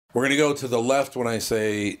We're going to go to the left when I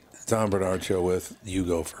say Tom Bernard Show with you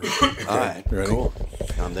go first. Okay? All right, Ready? cool.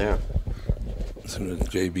 I'm there. As soon as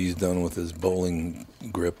JB's done with his bowling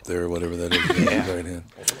grip there, whatever that is, in his right hand.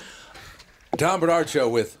 Tom Bernard Show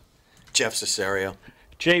with Jeff Cesario.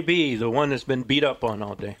 JB, the one that's been beat up on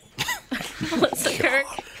all day. Melissa Kirk.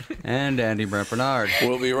 And Andy Brent Bernard.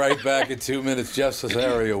 We'll be right back in 2 minutes. Jeff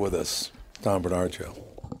Cesario with us. Tom Bernard Show.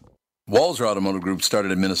 Walzer Automotive Group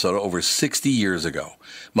started in Minnesota over 60 years ago.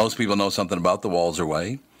 Most people know something about the Walzer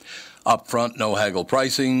way. Upfront, no haggle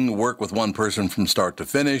pricing, work with one person from start to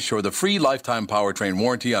finish, or the free lifetime powertrain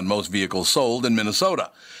warranty on most vehicles sold in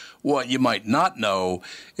Minnesota. What you might not know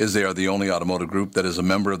is they are the only automotive group that is a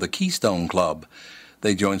member of the Keystone Club.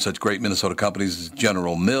 They join such great Minnesota companies as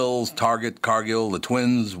General Mills, Target, Cargill, the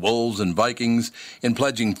Twins, Wolves, and Vikings in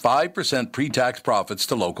pledging 5% pre-tax profits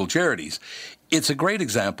to local charities. It's a great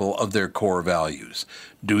example of their core values.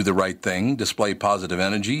 Do the right thing, display positive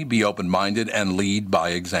energy, be open-minded, and lead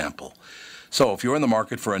by example. So if you're in the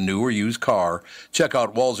market for a new or used car, check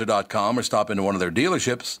out Walzer.com or stop into one of their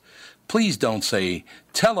dealerships. Please don't say,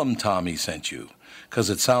 "Tell 'em Tommy sent you," because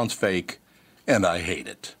it sounds fake, and I hate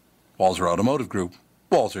it. Walzer Automotive Group,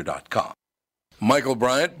 Walzer.com. Michael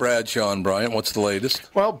Bryant, Bradshaw and Bryant, what's the latest?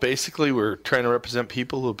 Well, basically, we're trying to represent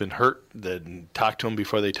people who have been hurt, then talk to them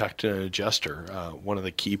before they talk to an adjuster. One of the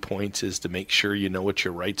key points is to make sure you know what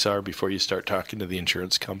your rights are before you start talking to the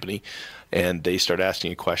insurance company, and they start asking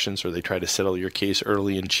you questions or they try to settle your case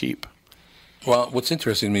early and cheap. Well, what's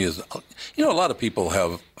interesting to me is, a lot of people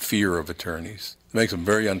have fear of attorneys. It makes them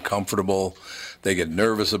very uncomfortable. They get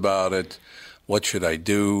nervous about it. What should I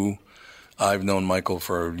do? I've known Michael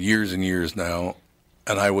for years and years now,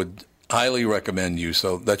 and I would highly recommend you.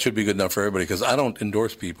 So that should be good enough for everybody, because I don't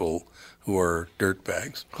endorse people who are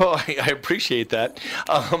dirtbags. Well, I appreciate that.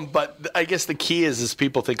 But I guess the key is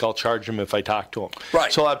people think I'll charge them if I talk to them.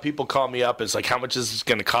 Right. So a lot of people call me up. It's like, how much is this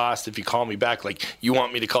going to cost if you call me back? Like, you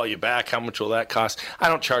want me to call you back? How much will that cost? I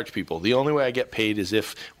don't charge people. The only way I get paid is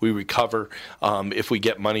if we recover, if we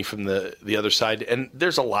get money from the other side. And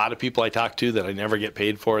there's a lot of people I talk to that I never get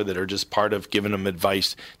paid for that are just part of giving them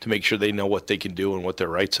advice to make sure they know what they can do and what their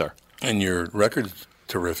rights are. And your record's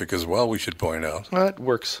terrific as well, we should point out. Well, it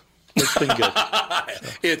works. It's been good.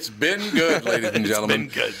 It's been good, ladies and gentlemen.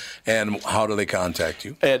 It's been good. And how do they contact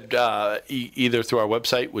you? And either through our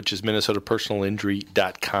website, which is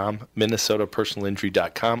minnesotapersonalinjury.com,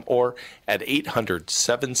 minnesotapersonalinjury.com, or at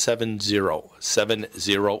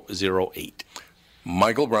 800-770-7008.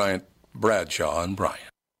 Michael Bryant, Bradshaw and Bryant.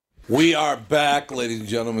 We are back, ladies and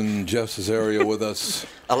gentlemen. Jeff Cesario with us.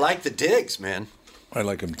 I like the digs, man. I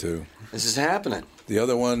like him too. This is happening. The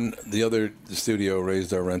other studio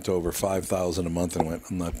raised our rent over $5,000 a month and went,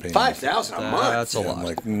 I'm not paying $5,000 a month? That's a lot. I'm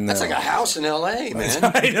like, no. That's like a house in L.A., man.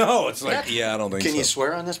 I know. It's like, I don't think so. Can you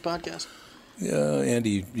swear on this podcast? Yeah,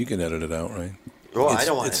 Andy, you can edit it out, right? Oh, I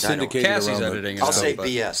don't want It's to. syndicated Cassie's around editing it I'll out, say but-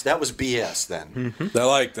 BS. That was BS then. I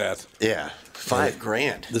like that. Yeah.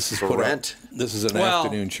 $5,000 This is for put rent. This is an Well,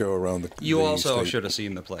 afternoon show around the You the also state. should have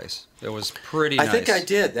seen the place. It was pretty I nice. think I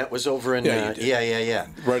did. That was over in. Yeah, you did. Yeah.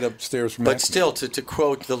 Right upstairs from But Max. still, to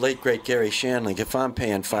quote the late great Gary Shandling, if I'm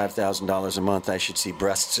paying $5,000 a month, I should see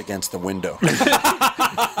breasts against the window.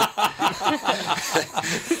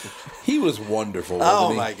 He was wonderful, Oh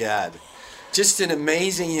wasn't he? my God. Just an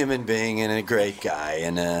amazing human being and a great guy,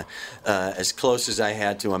 and as close as I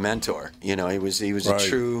had to a mentor. You know, he was Right. a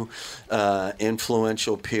true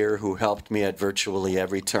influential peer who helped me at virtually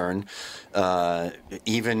every turn,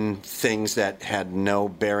 even things that had no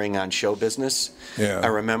bearing on show business. Yeah. I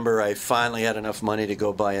remember I finally had enough money to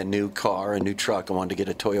go buy a new car, a new truck. I wanted to get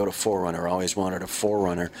a Toyota 4Runner. I always wanted a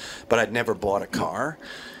 4Runner, but I'd never bought a car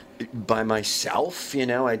by myself. You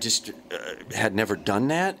know, I just had never done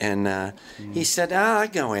that. And he said, I'll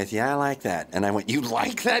go with you. I like that. And I went, you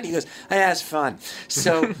like that? He goes, yeah, it's fun.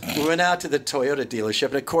 So we went out to the Toyota dealership.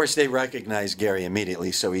 And, of course, they recognized Gary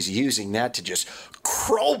immediately. So he's using that to just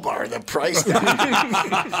crowbar the price down.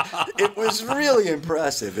 It was really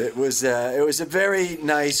impressive. It was a very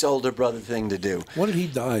nice older brother thing to do. What did he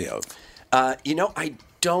die of? You know, I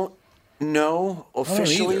don't know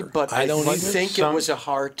officially, either. but I don't either. think it was a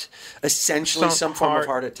heart, essentially some form of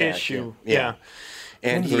heart attack issue. Yeah.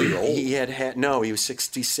 And Very old. he he was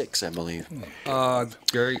 66, I believe.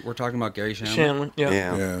 Gary, we're talking about Gary Shandling. Shanley,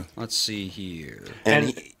 yeah. Yeah. Let's see here.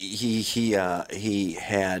 And he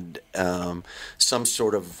had some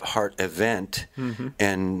sort of heart event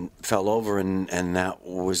and fell over, and that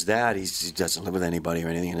was that. He doesn't live with anybody or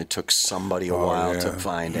anything, and it took somebody a while to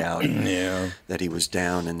find out that he was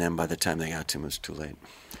down, and then by the time they got to him, it was too late.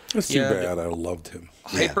 That's too Yeah, bad. I loved him.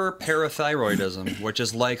 Hyperparathyroidism, which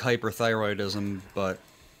is like hyperthyroidism, but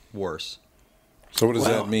worse. So what does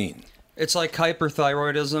that mean? It's like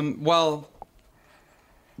hyperthyroidism. Well,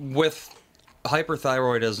 with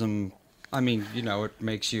hyperthyroidism, I mean, it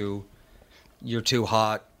makes you're too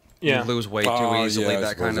hot. Yeah. You lose weight too easily, I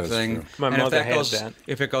that kind of suppose that's thing. true. My and mother if had goes, that.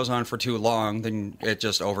 If it goes on for too long, then it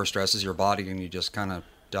just overstresses your body and you just kind of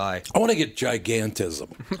die. I want to get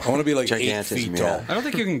gigantism. I want to be like 8 feet Gigantism, tall. yeah. I don't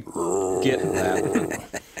think you can get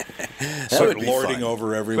that. Start would be lording fun.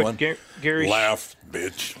 over everyone. But Gary Laugh,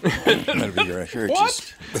 bitch. That'd be great. Sure,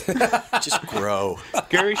 What? Just grow.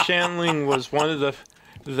 Gary Shandling was one of the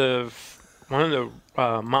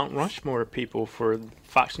Mount Rushmore people for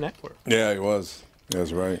Fox Network. Yeah, he was.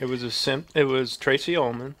 That's right. It was It was Tracy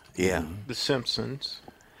Ullman, Yeah. The Simpsons,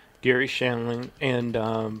 Gary Shandling, and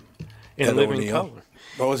in Ed Living O'Neill. Color.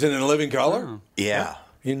 Oh, was it in Living Color? Yeah.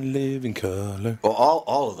 In Living Color. Well,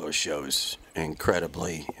 all of those shows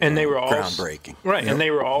incredibly And they were all groundbreaking. right? And they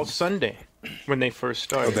were all Sunday when they first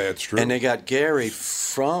Oh, started. that's true. And they got Gary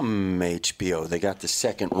from HBO. They got the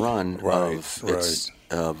second run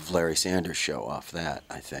of Larry Sanders' show off that,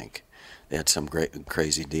 I think. They had some great,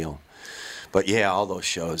 crazy deal. But yeah, all those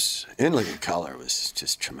shows. In Living Color was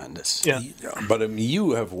just tremendous. Yeah. But I mean,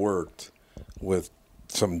 you have worked with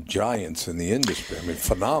some giants in the industry. I mean,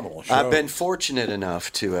 phenomenal shows. I've been fortunate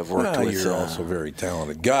enough to have worked Well, with... you're also a very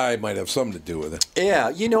talented guy. Might have something to do with it.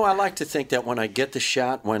 Yeah, I like to think that when I get the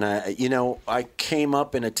shot, when I came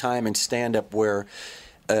up in a time in stand-up where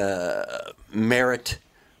merit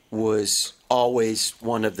was always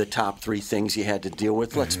one of the top 3 things you had to deal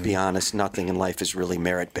with. Let's be honest, nothing in life is really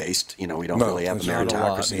merit-based. We don't really have a that's not a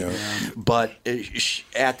lot, meritocracy. yeah. But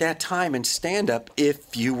at that time in stand-up,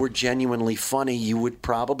 if you were genuinely funny, you would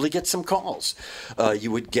probably get some calls.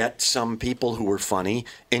 You would get some people who were funny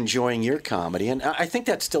enjoying your comedy. And I think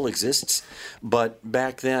that still exists. But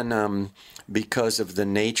back then, because of the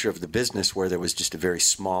nature of the business where there was just a very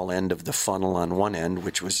small end of the funnel on one end,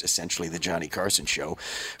 which was essentially the Johnny Carson show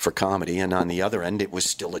for comedy, and on the other end, it was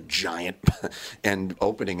still a giant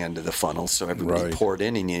opening end of the funnel, so everybody poured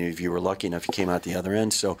in, and if you were lucky enough, you came out the other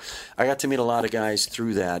end. So I got to meet a lot of guys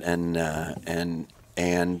through that, and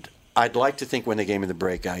I'd like to think when they gave me the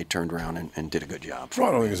break, I turned around and did a good job. Well,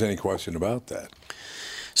 I don't think there's any question about that.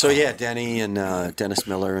 So yeah, Denny and Dennis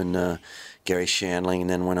Miller and Gary Shandling, and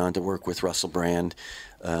then went on to work with Russell Brand,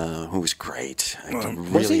 who was great.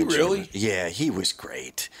 Was he enjoyed really? it. Yeah, he was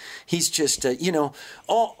great. He's just,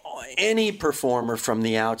 any performer from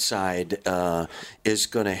the outside is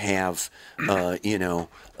going to have, a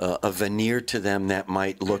veneer to them that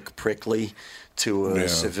might look prickly to a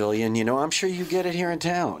civilian. I'm sure you get it here in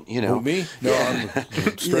town. Who, me? No, I'm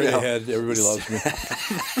straight ahead. Everybody loves me.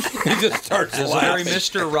 He just starts There's laughing. a very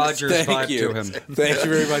Mr. Rogers vibe to him. Thank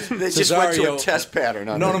you very much. They just went to a Cesario, test pattern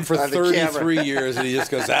on known him for on the camera. 33 years, and he just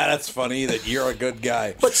goes, that's funny that you're a good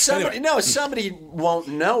guy. But somebody won't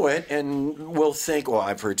know it and will think, well,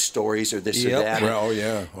 I've heard stories or this or that. Well,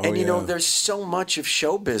 yeah. There's so much of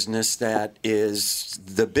show business that is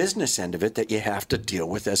the business end of it that you have to deal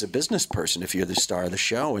with as a business person if you're the star of the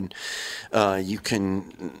show. And you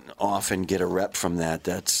can often get a rep from that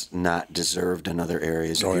that's not deserved in other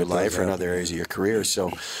areas of your life or in other areas of your career.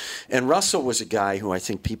 So, and Russell was a guy who I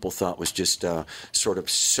think people thought was just sort of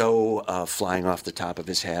so flying off the top of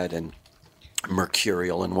his head and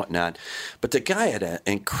mercurial and whatnot. But the guy had an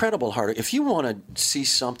incredible heart. If you want to see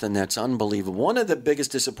something that's unbelievable, one of the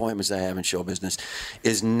biggest disappointments I have in show business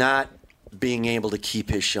is not being able to keep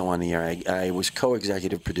his show on the air. I was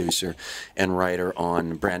co-executive producer and writer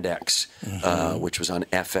on Brand X, which was on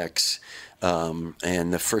FX.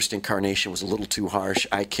 And the first incarnation was a little too harsh.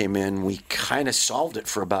 I came in, we kind of solved it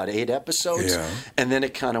for about 8 episodes, and then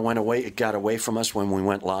it kind of went away. It got away from us when we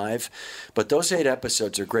went live. But those 8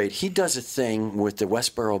 episodes are great. He does a thing with the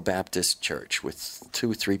Westboro Baptist Church with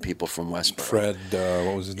 2-3 people from Westboro. Fred,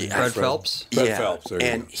 what was his name? Fred Phelps? Fred Phelps. There you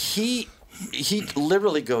And go. he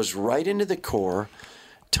literally goes right into the core,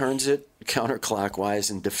 turns it counterclockwise,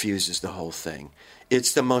 and diffuses the whole thing.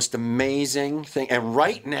 It's the most amazing thing. And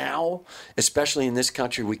right now, especially in this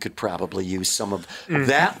country, we could probably use some of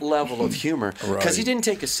that level of humor. Because he didn't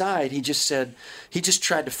take a side. He just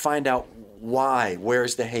tried to find out why.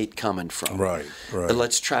 Where's the hate coming from? Right.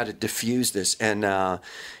 Let's try to diffuse this. And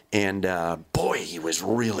boy, he was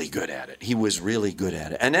really good at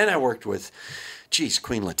it. And then I worked with,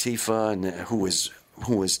 Queen Latifah, and who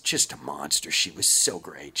was just a monster. She was so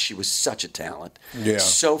great. She was such a talent. Yeah.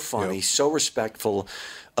 So funny, so respectful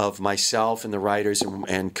of myself and the writers,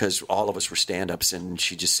 and because all of us were stand-ups, and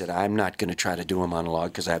she just said, I'm not going to try to do a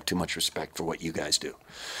monologue because I have too much respect for what you guys do.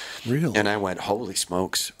 Really? And I went, holy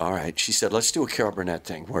smokes, all right. She said, let's do a Carol Burnett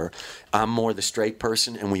thing where I'm more the straight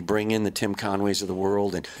person and we bring in the Tim Conways of the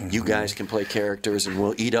world, and you guys can play characters, and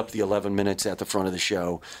we'll eat up the 11 minutes at the front of the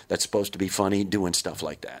show that's supposed to be funny, doing stuff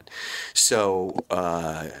like that. So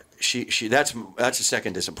that's the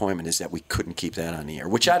second disappointment, is that we couldn't keep that on the air,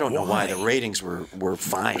 which I don't know why. The ratings were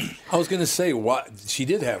fine. I was going to say, she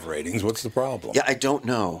did have ratings. What's the problem? Yeah, I don't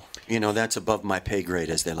know. You know, that's above my pay grade,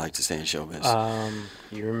 as they like to say in showbiz.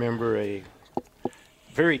 You remember a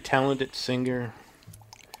very talented singer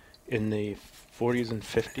in the 40s and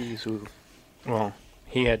 50s who,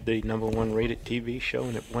 he had the #1 rated TV show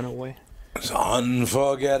and it went away? It's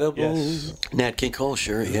unforgettable. Yes. Nat King Cole,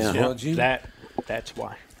 sure, yeah. That's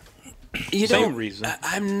why. Same reason.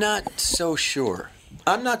 I'm not so sure.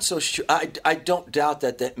 I don't doubt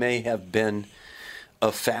that may have been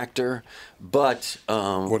a factor, but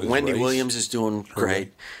Wendy race? Williams is doing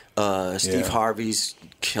great. Steve Harvey's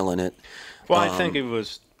killing it. Well, I think it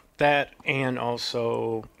was that, and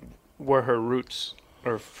also where her roots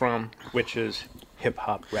are from, which is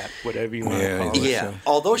hip-hop, rap, whatever you want to call it. Yeah,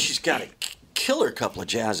 although she's got a killer couple of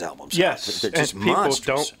jazz albums. Yes, they're just and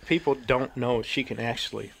monstrous. people don't know she can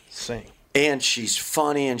actually sing. And she's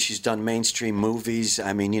funny, and she's done mainstream movies.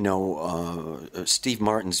 I mean, Steve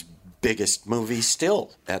Martin's biggest movie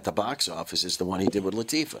still at the box office is the one he did with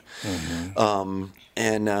Latifah.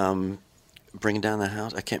 And Bringing Down the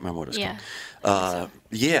House, I can't remember what it's called.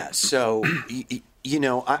 So,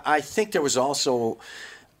 I think there was also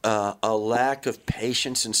a lack of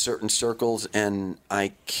patience in certain circles, and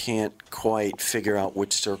I can't quite figure out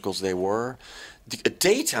which circles they were.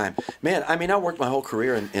 Daytime, man, I mean, I worked my whole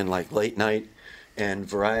career in like late night and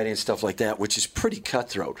variety and stuff like that, which is pretty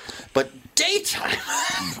cutthroat. But daytime,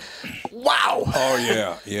 wow!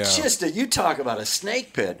 Oh yeah. Just you talk about a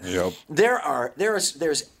snake pit. Yep.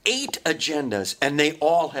 There's 8 agendas, and they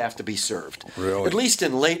all have to be served. Really? At least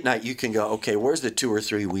in late night, you can go, okay, where's the 2 or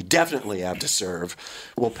 3 we definitely have to serve?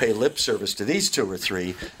 We'll pay lip service to these 2 or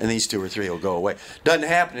 3, and these 2 or 3 will go away. Doesn't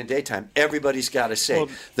happen in daytime. Everybody's got to say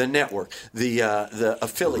the network, the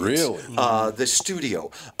affiliates, the studio,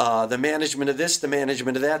 the management of this, the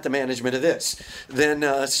management of that, the management of this.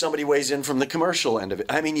 Then somebody weighs in from the commercial end of it.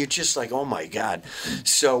 I mean, you're just like, oh my God.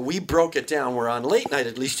 So we broke it down where on late night,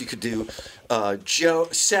 at least you could do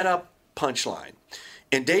setup, punchline.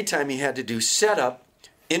 In daytime, you had to do setup,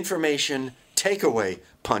 information, takeaway,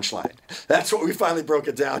 punchline. That's what we finally broke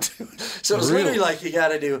it down to. So it's literally like you got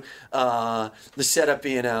to do the setup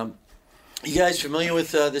being, you guys familiar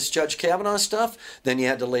with this Judge Kavanaugh stuff? Then you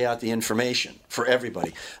had to lay out the information for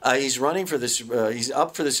everybody. He's running for this. He's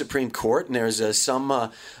up for the Supreme Court, and there's some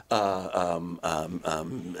a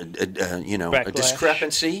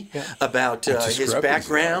discrepancy about his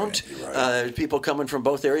background. People coming from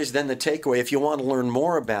both areas. Then the takeaway. If you want to learn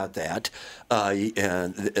more about that,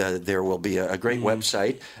 there will be a great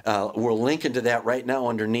website. We're linking to that right now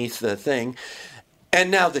underneath the thing. And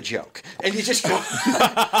now the joke. And you just go,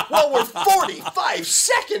 well, we're 45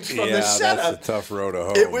 seconds from the setup. Yeah, that's a tough road to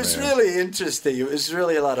hoe, It was really interesting. It was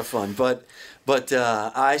really a lot of fun. But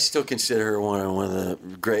I still consider her one of the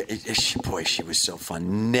great. She was so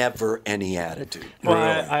fun. Never any attitude.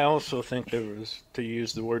 Well, I also think there was, to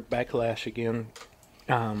use the word backlash again,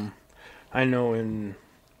 I know in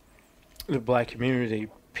the black community,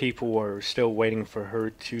 people are still waiting for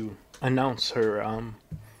her to announce her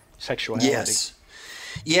sexuality. Yes.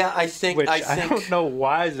 Yeah, I think I don't know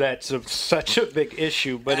why that's such a big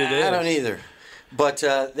issue, but it is. I don't either. But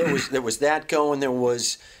there was that going. There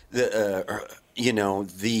was the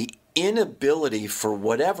inability for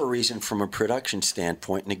whatever reason from a production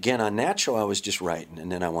standpoint. And again, on that show, I was just writing,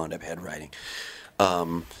 and then I wound up head writing.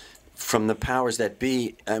 From the powers that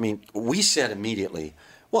be, I mean, we said immediately,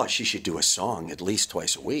 well, she should do a song at least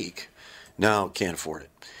twice a week. No, can't afford it.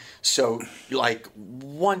 So, like,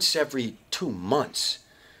 once every 2 months,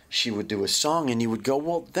 she would do a song, and you would go,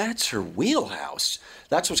 well, that's her wheelhouse.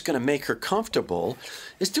 That's what's going to make her comfortable,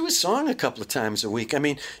 is do a song a couple of times a week. I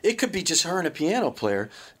mean, it could be just her and a piano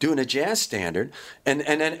player doing a jazz standard. And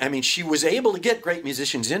then, I mean, she was able to get great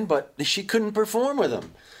musicians in, but she couldn't perform with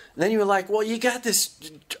them. And then you were like, well, you got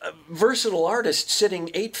this versatile artist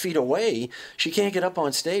sitting 8 feet away. She can't get up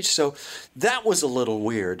on stage. So that was a little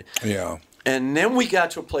weird. Yeah. And then we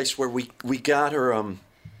got to a place where we got her a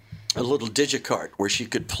little digicart where she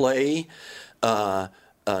could play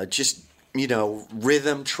just,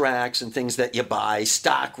 rhythm tracks and things that you buy,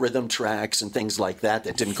 stock rhythm tracks and things like that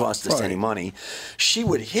didn't cost us any money. She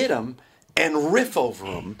would hit them and riff over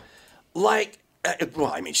them like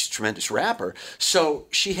well, I mean, she's a tremendous rapper. So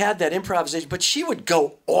she had that improvisation, but she would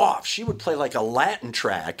go off. She would play like a Latin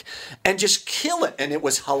track and just kill it. And it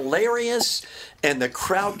was hilarious. And the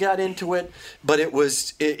crowd got into it. But it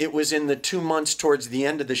was in the 2 months towards the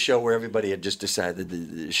end of the show where everybody had just decided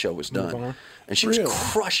the show was done. And she was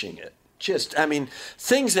crushing it. Just, I mean,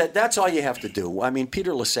 things that's all you have to do. I mean,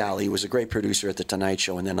 Peter LaSalle, who was a great producer at The Tonight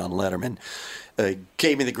Show and then on Letterman,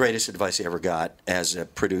 gave me the greatest advice I ever got as a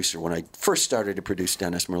producer. When I first started to produce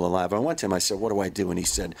Dennis Miller Live, I went to him, I said, what do I do? And he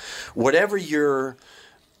said, whatever your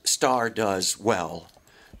star does well,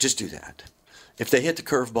 just do that. If they hit the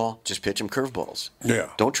curveball, just pitch them curveballs. Yeah.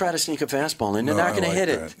 Don't try to sneak a fastball in. They're not going to hit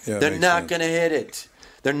it. Yeah, they're not going to hit it.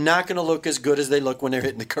 They're not going to look as good as they look when they're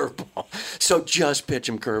hitting the curveball. So just pitch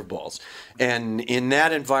them curveballs. And in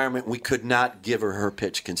that environment, we could not give her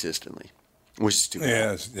pitch consistently. It was stupid.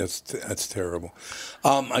 Yeah, that's terrible.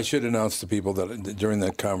 I should announce to people that during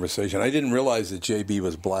that conversation, I didn't realize that JB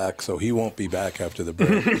was black, so he won't be back after the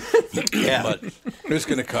break. Yeah. But we're just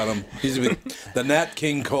going to cut him. He's the Nat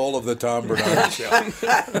King Cole of the Tom Bernard Show.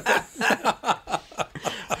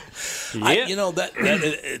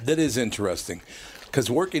 That is interesting. Because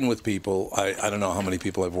working with people, I don't know how many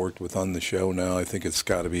people I've worked with on the show now. I think it's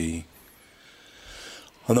got to be,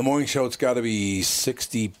 on the morning show, it's got to be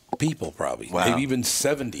 60 people probably. Wow. Maybe even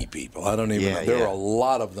 70 people. I don't even know. There are a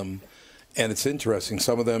lot of them. And it's interesting.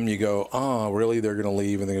 Some of them you go, oh, really? They're going to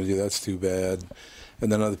leave and they're going to do that's too bad. And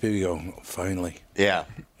then other people you go, oh, finally. Yeah.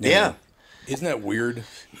 Yeah. Isn't that weird?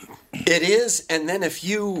 It is. And then if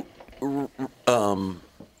you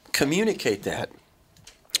communicate that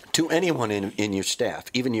to anyone in your staff,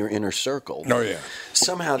 even your inner circle. Oh, yeah.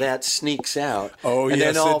 Somehow that sneaks out. Oh, and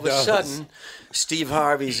yes, then all it of a does. sudden, Steve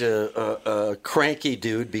Harvey's a cranky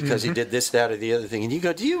dude because he did this, that, or the other thing. And you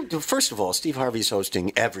go, first of all, Steve Harvey's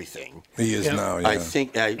hosting everything. He is now, yeah. I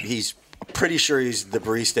think he's pretty sure he's the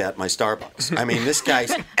barista at my Starbucks. I mean, this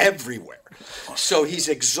guy's everywhere. So he's,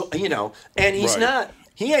 and he's not,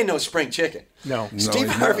 he ain't no spring chicken. No. Steve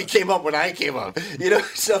he's Harvey not. came up when I came up.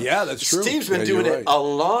 So Yeah, that's true. Steve's been Yeah, doing you're it right. a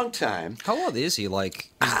long time. How old is he?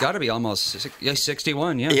 Like, he's got to be almost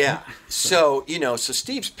 61, yeah. Yeah. So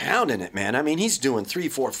Steve's pounding it, man. I mean, he's doing 3,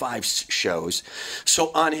 4, 5 shows.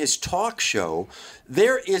 So on his talk show,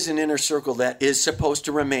 there is an inner circle that is supposed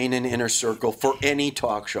to remain an inner circle for any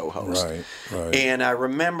talk show host. Right. And I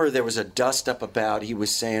remember there was a dust up about, he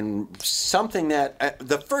was saying something that,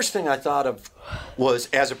 the first thing I thought of was,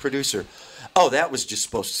 as a producer, oh, that was just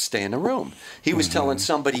supposed to stay in the room. He was telling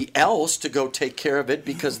somebody else to go take care of it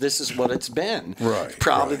because this is what it's been. Right.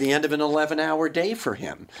 Probably the end of an 11-hour day for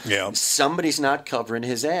him. Yeah. Somebody's not covering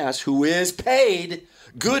his ass who is paid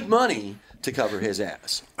good money to cover his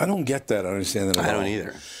ass. I don't get that. I don't understand that at all. I don't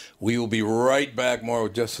either. We will be right back more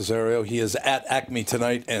with Jeff Cesario. He is at Acme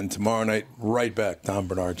tonight and tomorrow night. Right back, Tom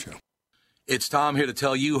Bernard Show. It's Tom here to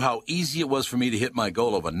tell you how easy it was for me to hit my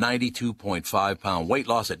goal of a 92.5-pound weight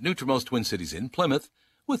loss at Nutrimost Twin Cities in Plymouth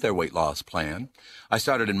with their weight loss plan. I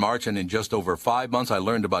started in March, and in just over 5 months, I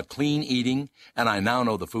learned about clean eating, and I now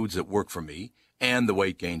know the foods that work for me and the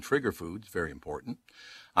weight gain trigger foods, very important.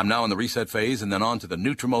 I'm now in the reset phase and then on to the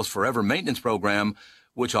Nutrimost Forever Maintenance Program,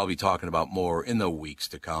 which I'll be talking about more in the weeks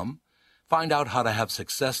to come. Find out how to have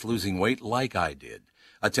success losing weight like I did.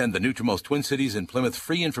 Attend the Nutrimost Twin Cities in Plymouth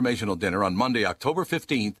free informational dinner on Monday, October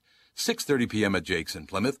 15th, 6:30 p.m. at Jake's in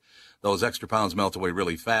Plymouth. Those extra pounds melt away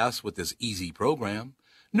really fast with this easy program.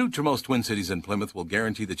 Nutrimost Twin Cities in Plymouth will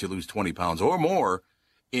guarantee that you lose 20 pounds or more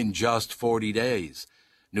in just 40 days.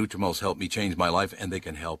 Nutrimost helped me change my life, and they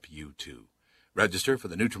can help you too. Register for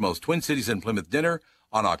the Nutrimost Twin Cities in Plymouth dinner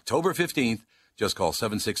on October 15th. Just call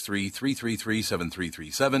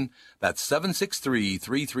 763-333-7337. That's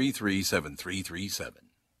 763-333-7337.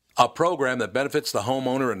 A program that benefits the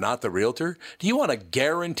homeowner and not the realtor? Do you want a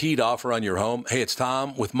guaranteed offer on your home? Hey, it's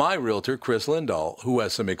Tom with my realtor, Chris Lindahl, who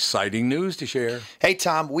has some exciting news to share. Hey,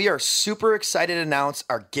 Tom, we are super excited to announce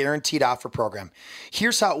our Guaranteed Offer program.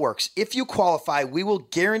 Here's how it works. If you qualify, we will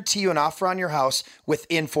guarantee you an offer on your house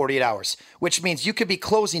within 48 hours, which means you could be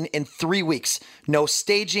closing in 3 weeks. No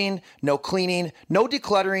staging, no cleaning, no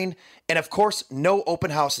decluttering, and of course, no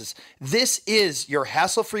open houses. This is your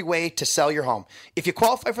hassle-free way to sell your home. If you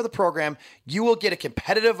qualify for the program, you will get a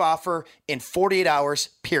competitive offer in 48 hours,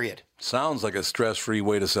 period. Sounds like a stress-free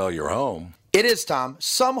way to sell your home. It is, Tom.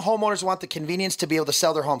 Some homeowners want the convenience to be able to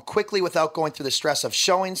sell their home quickly without going through the stress of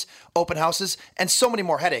showings, open houses, and so many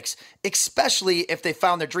more headaches, especially if they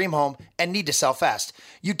found their dream home and need to sell fast.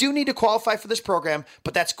 You do need to qualify for this program,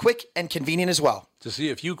 but that's quick and convenient as well. To see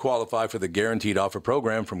if you qualify for the Guaranteed Offer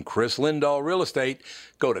program from Chris Lindahl Real Estate,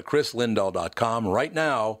 go to chrislindahl.com right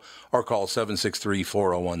now or call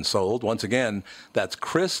 763-401-SOLD. Once again, that's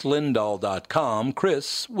chrislindahl.com,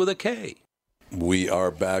 Chris with a K. We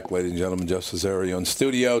are back, ladies and gentlemen. Jeff Cesario in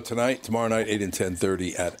studio tonight, tomorrow night, 8 and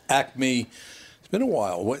 10:30 at Acme. It's been a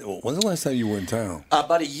while. When's the last time you were in town?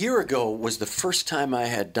 About a year ago was the first time I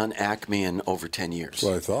had done Acme in over 10 years. That's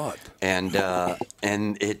what I thought.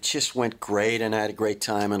 And it just went great, and I had a great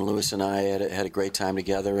time, and Lewis and I had a great time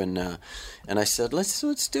together, and I said, let's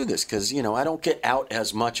do this, because, I don't get out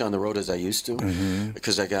as much on the road as I used to,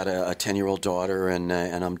 because I got a 10-year-old daughter, and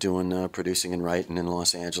I'm doing producing and writing in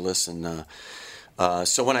Los Angeles, and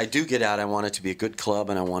so when I do get out, I want it to be a good club,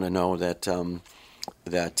 and I want to know that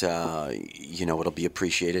it'll be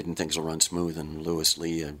appreciated and things will run smooth. And Lewis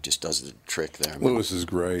Lee just does the trick there. Lewis is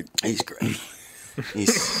great. He's great.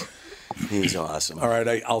 He's awesome. All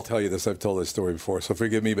right, I'll tell you this. I've told this story before, so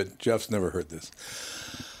forgive me, but Jeff's never heard this.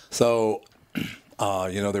 So,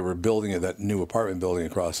 they were building that new apartment building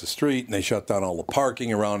across the street, and they shut down all the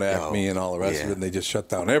parking around Acme and all the rest of it, and they just shut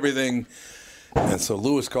down everything. And so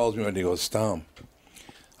Lewis calls me and he goes, Tom,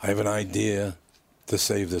 I have an idea to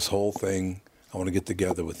save this whole thing. I want to get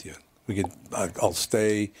together with you. I'll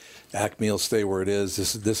stay. Acme will stay where it is.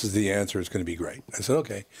 This is the answer. It's going to be great. I said,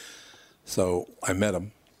 okay. So I met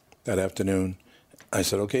him that afternoon. I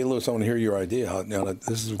said, okay, Lewis, I want to hear your idea.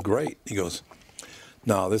 This is great. He goes,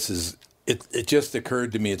 no, it just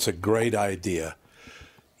occurred to me. It's a great idea.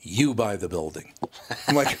 You buy the building.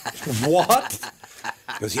 I'm like, what?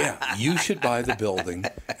 He goes, yeah, you should buy the building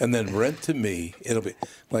and then rent to me. It'll be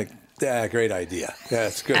like, yeah, great idea. Yeah,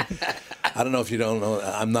 it's good. I don't know if you don't know.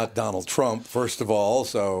 I'm not Donald Trump, first of all,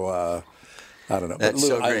 so I don't know. That's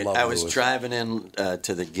so great. I was driving in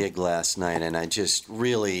to the gig last night, and I just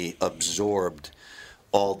really absorbed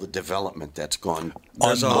all the development that's gone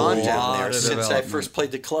on down there since I first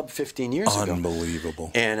played the club 15 years ago.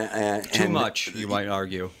 Unbelievable. And Too much, you might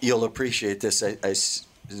argue. You'll appreciate this.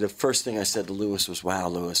 The first thing I said to Lewis was, wow,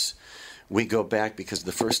 Lewis, we go back, because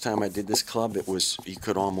the first time I did this club, it was, you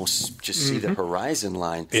could almost just see the horizon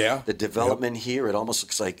line. Yeah. The development here, it almost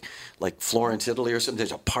looks like Florence, Italy or something.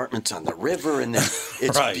 There's apartments on the river, and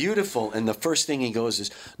it's beautiful. And the first thing he goes is,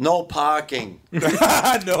 no parking.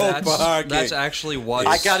 Parking. That's actually what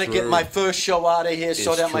I got to get my first show out of here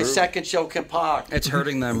so that my second show can park. It's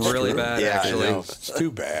hurting them really bad, actually. It's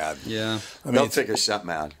too bad. Yeah. They'll figure something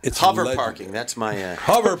out. It's hover parking. That's my...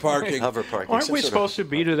 hover parking. Hover parking. Aren't we supposed to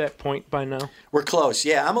be to that point by now? We're close.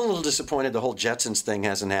 Yeah, I'm a little disappointed the whole Jetsons thing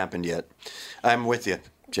hasn't happened yet. I'm with you,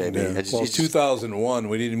 JB. Yeah. Well, 2001,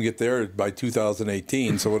 we didn't even get there by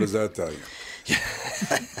 2018, so what does that tell you?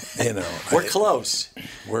 We're close.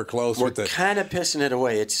 We're close. We're kind of pissing it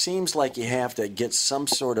away. It seems like you have to get some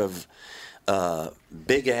sort of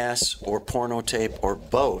big ass or porno tape or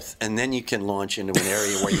both, and then you can launch into an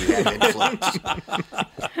area where you have influence.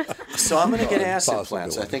 So I'm going to get ass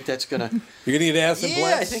implants. I think that's going to... You're going to get ass implants?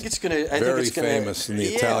 Yeah, I think it's going to... Very famous in the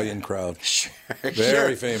Italian crowd. Sure.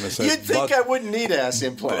 Very famous. You'd think I wouldn't need ass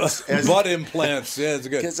implants. Butt implants, yeah, it's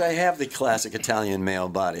good. Because I have the classic Italian male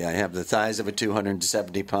body. I have the thighs of a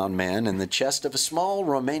 270-pound man and the chest of a small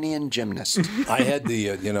Romanian gymnast. I had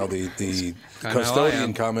the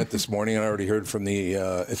custodian comment this morning, and I already heard from the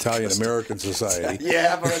Italian American Society.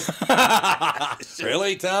 Yeah, but...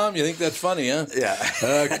 Really, Tom? You think that's funny, huh? Yeah.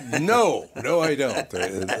 No, I don't. I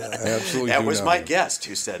absolutely That do was not. my guest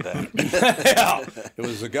who said that. Yeah, it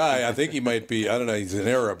was a guy. I think he might be, I don't know, he's an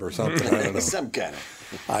Arab or something. I don't know. Some kind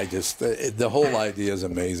of... I just, the whole idea is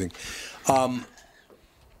amazing. So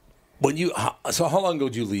how long ago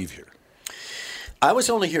did you leave here? I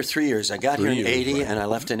was only here 3 years. I got here in 80, right. and I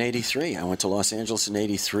left in 83. I went to Los Angeles in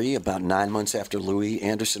 83, about 9 months after Louis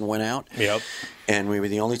Anderson went out. Yep. And we were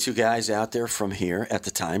the only two guys out there from here at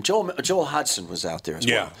the time. Joel Hudson was out there as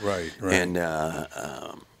well. Yeah, right.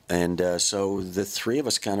 And so the three of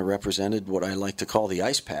us kind of represented what I like to call the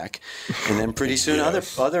ice pack. And then pretty soon other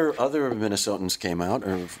Minnesotans came out,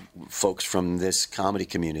 or folks from this comedy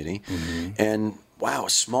community. Mm-hmm. And wow,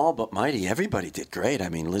 small but mighty. Everybody did great. I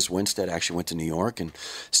mean, Liz Winstead actually went to New York and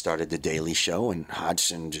started The Daily Show, and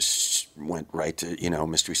Hodgson just went right to,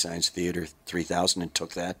 Mystery Science Theater 3000 and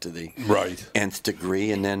took that to the nth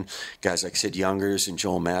degree. And then guys like Sid Youngers and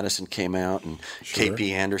Joel Madison came out, and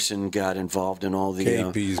KP Anderson got involved in all the...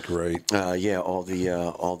 KP's great. All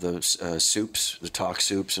the soups, the talk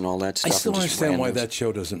soups and all that stuff. I still understand why that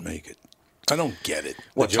show doesn't make it. I don't get it.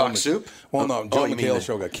 What, The Joe Talk Soup? Well, no, Joe you mean McHale the-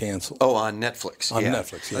 show got canceled. Oh, on Netflix. On yeah.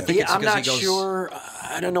 Netflix, yeah. think Yeah, it's I'm because not he goes- sure.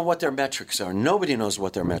 I don't know what their metrics are. Nobody knows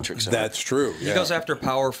what their metrics are. That's true. He yeah. goes after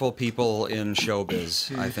powerful people in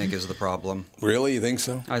showbiz, I think is the problem. Really? You think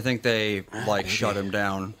so? I think they, shut him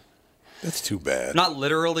down. That's too bad. Not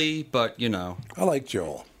literally, but, I like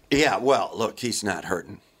Joel. Yeah, well, look, he's not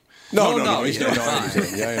hurting. No, he's doing I fine.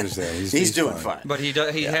 understand. Yeah, I understand. He's doing fine. But he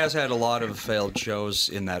has had a lot of failed shows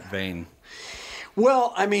in that vein.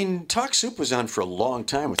 Well, I mean, Talk Soup was on for a long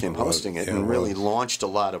time with him hosting it, yeah, and it really was. launched a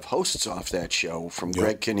lot of hosts off that show, from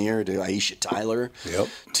Greg Kinnear to Aisha Tyler Yep.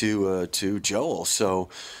 to Joel. So,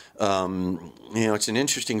 it's an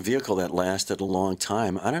interesting vehicle that lasted a long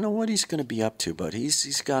time. I don't know what he's going to be up to, but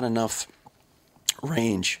he's got enough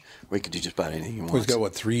range where he could do just about anything he wants. He's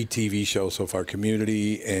got, 3 TV shows so far?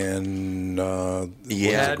 Community and...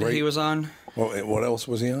 Yeah. Ted, he was on. Well, what else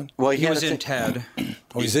was he on? Well, He had was a in thi- Ted.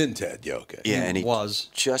 Oh, he's in Ted. Yeah, okay. Yeah, and he was.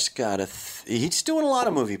 just got he's doing a lot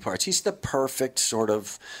of movie parts. He's the perfect sort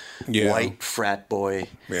of Yeah. white frat boy.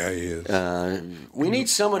 Yeah, he is. We need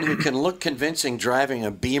someone who can look convincing driving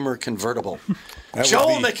a Beamer convertible. That would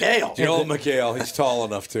Joel be- McHale. Joel McHale. He's tall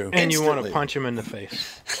enough, too. And you want to Instantly. punch him in the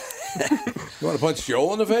face. You want to punch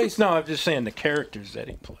Joel in the face? No, I'm just saying the characters that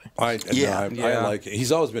he plays. I Yeah. like it.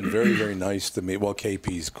 He's always been very, very nice to me. Well,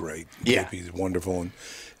 KP's great. Yeah. KP's wonderful.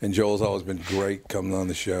 And Joel's always been great coming on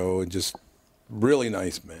the show and just really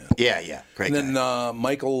nice man. Yeah, great. And guy. then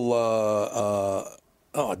Michael,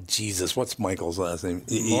 oh, Jesus, what's Michael's last name?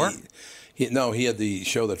 Moore? He had the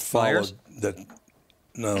show that Myers? followed.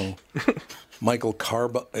 No. Michael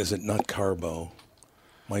Carbo. Is it not Carbo?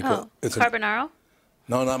 Michael. Oh, it's Carbonaro?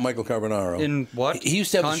 No, not Michael Carbonaro. In what He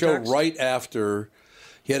used to have a show context? right after.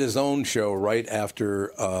 He had his own show right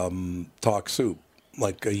after Talk Soup,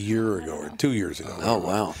 like a year ago or 2 years ago. Oh,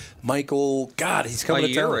 wow. Michael, God, he's A coming to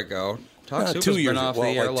year town. ago. Talk No, Soup 2 has years been ago. off the Well,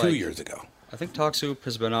 air like 2 years ago. I think Talk Soup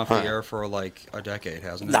has been off the air for a decade,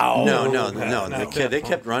 hasn't it? No. They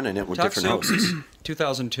kept running it with Talk different Soup, hosts.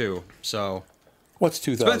 2002. So What's it's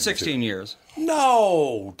 2000? been 16 years.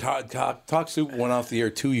 No, Talk Soup went off the air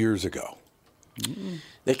 2 years ago.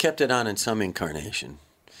 They kept it on in some incarnation.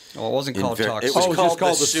 Well, it wasn't called Talk it Soup. was Oh, it was called just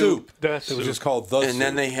called The The Soup. That's It was Soup. just called The Soup. And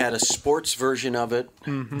then they had a sports version of it.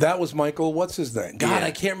 That was Michael, what's his name? God, Yeah.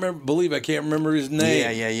 I can't remember his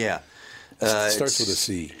name. Yeah. It starts It's- with a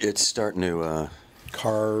C. It's starting to.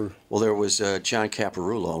 Well, There was John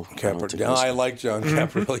Caparulo. I like John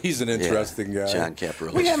Caparulo. He's an interesting guy. John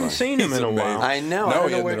Caparulo. We haven't seen him He's in a amazing. while. I know. No, I don't he know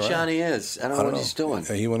hasn't where been around. Johnny is. I don't know what he's doing.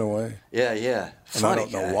 Yeah, he went away. Yeah. And Funny I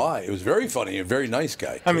don't know guy. why. It was very funny. A very nice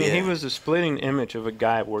guy. I mean, he Yeah. was a splitting image of a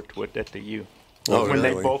guy I worked with at the U. Oh, when they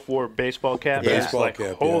really? both wore baseball caps, Yeah. it's Baseball like,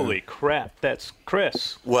 cap, holy crap, that's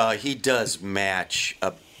Chris. Well, he does match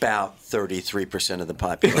about 33% of the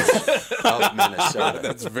population of Minnesota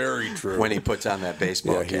That's very true. when he puts on that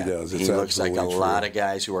baseball Yeah, he cap. does. It's He looks like a absolutely lot true. of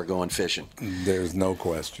guys who are going fishing. There's no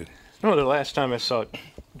question. No, the last time I saw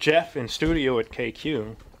Jeff in studio at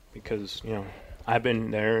KQ, because, I've been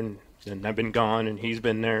there and I've been gone and he's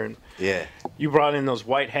been there. And Yeah. you brought in those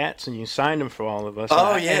white hats and you signed them for all of us. Oh, And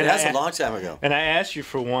I- yeah, and that's I- a long time ago. And I asked you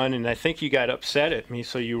for one, and I think you got upset at me,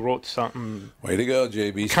 so you wrote something. Way to go,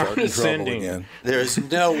 JB. Starting trouble Condescending. again. There's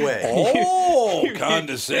no way. Oh,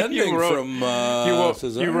 condescending you wrote- from wrote-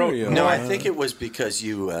 Cesario. you wrote- No, I think it was because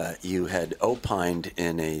you had opined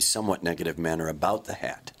in a somewhat negative manner about the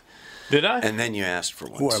hat, Did I? and then you asked for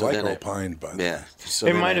one. Oh, I So like then opined, by the way. Yeah. So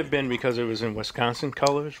It then might I- have been because it was in Wisconsin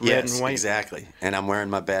colors, red Yes, and white. exactly. And I'm wearing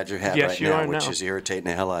my Badger hat Yes, right you now, are which now. is irritating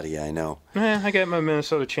the hell out of you. I know. I got my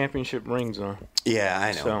Minnesota championship rings on. Yeah,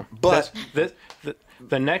 I know. So, But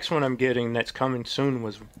the next one I'm getting that's coming soon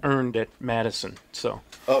was earned at Madison. So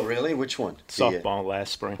oh, really? Which one? softball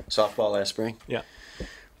last spring. Softball last spring. Yeah.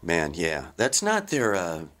 Man, yeah, that's not their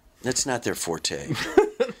forte.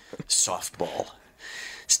 Softball.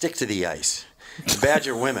 Stick to the ice. The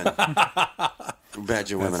Badger women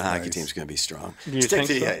hockey nice. team's going to be strong. You Stick think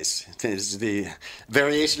to the so? ice. It's the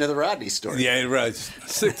variation of the Rodney story, Yeah, right.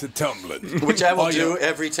 Stick to tumbling. which I will Oh, do yeah.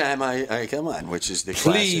 every time I come on, which is the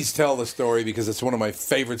Please tell the story because it's one of my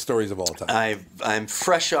favorite stories of all time. I'm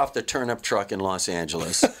fresh off the turnip truck in Los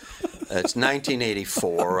Angeles. It's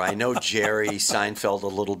 1984. I know Jerry Seinfeld a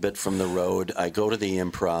little bit from the road. I go to the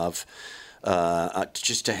Improv.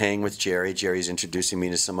 just to hang with Jerry. Jerry's introducing me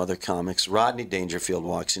to some other comics. Rodney Dangerfield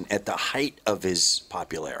walks in at the height of his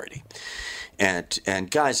popularity.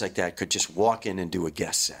 And guys like that could just walk in and do a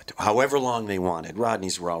guest set, however long they wanted.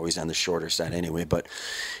 Rodney's were always on the shorter side anyway, but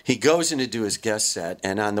he goes in to do his guest set,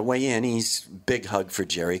 and on the way in, he's big hug for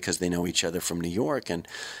Jerry because they know each other from New York. And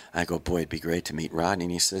I go, boy, it'd be great to meet Rodney.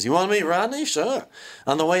 And he says, you want to meet Rodney? Sure.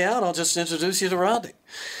 On the way out, I'll just introduce you to Rodney.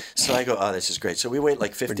 So I go, oh, this is great. So we wait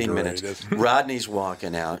like 15 minutes. Rodney's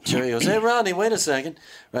walking out. Jerry goes, hey, Rodney, wait a second.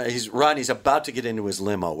 Rodney's about to get into his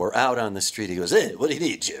limo. We're out on the street. He goes, hey, what do you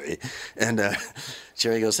need, Jerry? And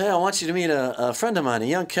Jerry goes, hey, I want you to meet a friend of mine, a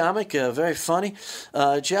young comic, very funny,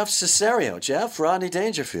 Jeff Cesario. Jeff, Rodney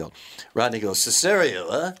Dangerfield. Rodney goes, Cesario,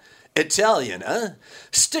 huh? Italian, huh?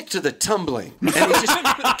 Stick to the tumbling. And he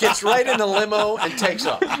just gets right in the limo and takes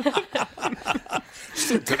off.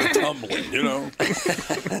 Stick to the tumbling, you know.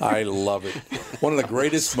 I love it. One of the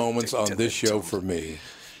greatest moments on this show for me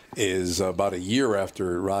is about a year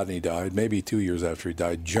after Rodney died, maybe 2 years after he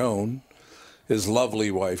died, Joan, his lovely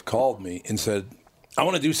wife, called me and said, I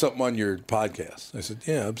want to do something on your podcast. I said,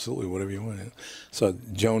 yeah, absolutely, whatever you want. So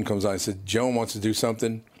Joan comes on. I said, Joan wants to do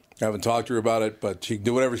something. I haven't talked to her about it, but she can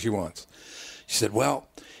do whatever she wants. She said, well,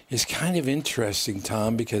 it's kind of interesting,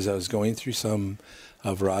 Tom, because I was going through some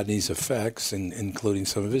of Rodney's effects, including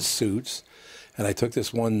some of his suits, and I took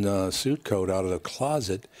this one suit coat out of the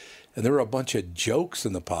closet, and there were a bunch of jokes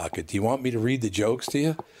in the pocket. Do you want me to read the jokes to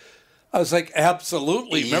you? I was like,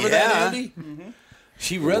 absolutely. Remember that, Andy? Mm-hmm.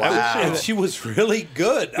 She read them, and she was really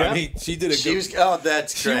good. Yeah. I mean, she did a good...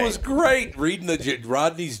 that's great. She was great reading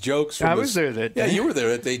Rodney's jokes. From I was there that day. Yeah, you were there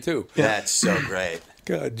that day, too. Yeah. That's so great.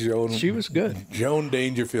 God, Joan. She was good. Joan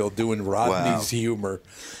Dangerfield doing Rodney's humor.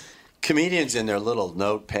 Comedians in their little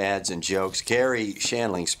notepads and jokes. Gary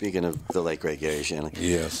Shandling, speaking of the late, great Gary Shandling,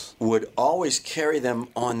 yes, would always carry them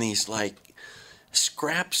on these, like,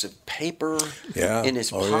 scraps of paper in his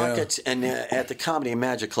pockets. Yeah. And at the Comedy and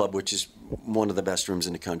Magic Club, which is one of the best rooms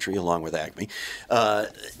in the country, along with Acme,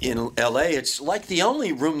 in L.A., it's like the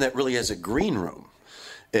only room that really has a green room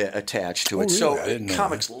attached to it. Really? So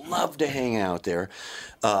comics love to hang out there.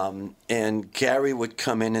 And Gary would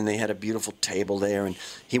come in, and they had a beautiful table there, and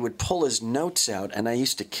he would pull his notes out, and I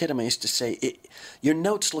used to kid him. I used to say, your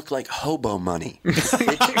notes look like hobo money.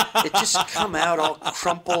 it just come out all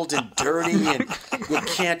crumpled and dirty, and you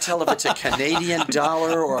can't tell if it's a Canadian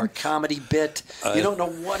dollar or a comedy bit. You don't know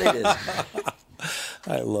what it is.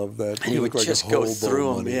 I love that. And he would just go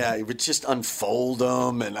through them. Yeah, he would just unfold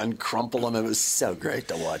them and uncrumple them. It was so great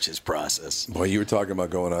to watch his process. Well, you were talking about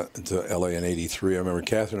going out to L.A. in '83. I remember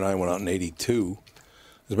Catherine and I went out in '82.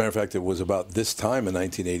 As a matter of fact, it was about this time in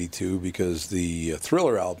 1982 because the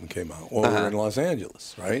Thriller album came out. Well, we were in Los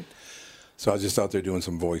Angeles, right? So I was just out there doing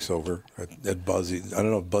some voiceover at Buzzy. I don't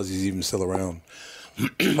know if Buzzy's even still around.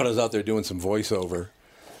 But I was out there doing some voiceover.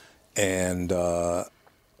 And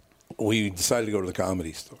we decided to go to the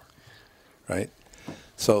Comedy Store, right?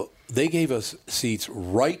 So they gave us seats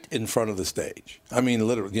right in front of the stage. I mean,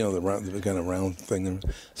 literally, you know, the kind of round thing.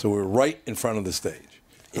 So we were right in front of the stage.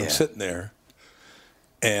 I'm sitting there,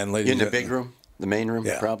 and ladies in the big room, the main room,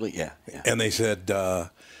 probably, yeah. And they said,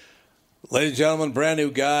 ladies and gentlemen, brand new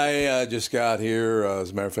guy just got here.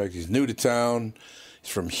 As a matter of fact, he's new to town. He's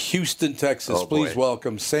from Houston, Texas. Please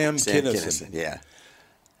welcome Sam Kinison. Yeah.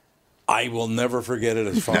 I will never forget it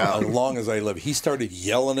as long as I live. He started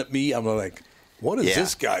yelling at me. I'm like, what is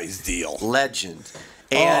this guy's deal? Legend.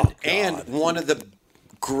 And one of the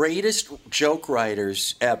greatest joke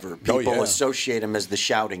writers ever. People associate him as the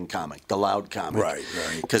shouting comic, the loud comic. Right.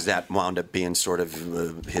 Because that wound up being sort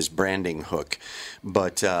of his branding hook.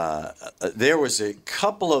 But there was a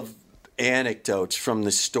couple of anecdotes from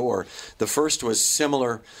the store. The first was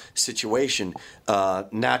similar situation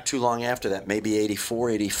not too long after that, maybe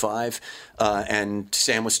 84, 85, and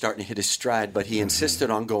Sam was starting to hit his stride, but he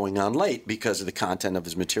insisted on going on late because of the content of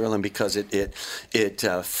his material and because it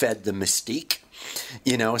fed the mystique.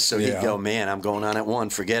 You know, so he'd go, man, I'm going on at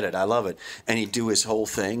 1, forget it, I love it. And he'd do his whole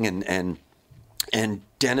thing, and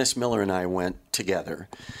Dennis Miller and I went together.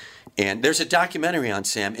 And there's a documentary on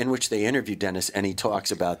Sam in which they interview Dennis, and he talks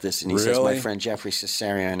about this. And he says, my friend Jeffrey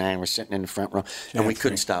Cesario and I were sitting in the front row, and we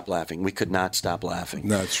couldn't stop laughing. We could not stop laughing.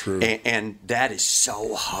 That's true. And that is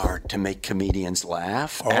so hard to make comedians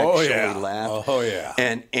laugh, laugh. Oh, yeah.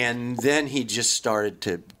 And then he just started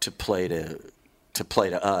to play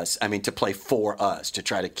to us. I mean, to play for us, to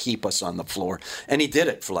try to keep us on the floor. And he did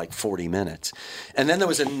it for like 40 minutes. And then there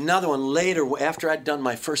was another one later, after I'd done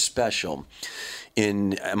my first special,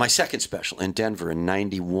 in my second special in Denver in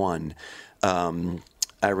 '91,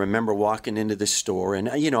 I remember walking into the store, and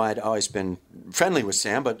I'd always been friendly with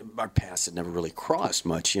Sam, but our paths had never really crossed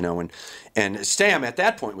much, and Sam at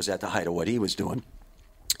that point was at the height of what he was doing,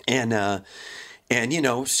 and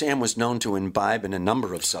Sam was known to imbibe in a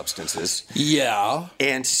number of substances. Yeah.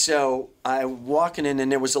 And so I walking in,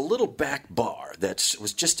 and there was a little back bar that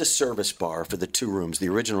was just a service bar for the two rooms, the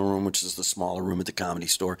original room, which is the smaller room at the Comedy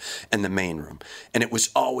Store, and the main room. And it was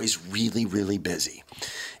always really, really busy.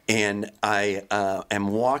 And I am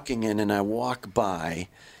walking in, and I walk by,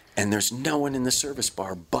 and there's no one in the service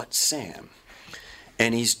bar but Sam.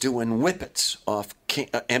 And he's doing whippets off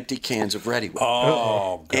empty cans of Ready Whip.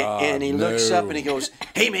 Oh, God. And he looks up and he goes,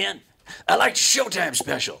 "Hey, man, I liked your Showtime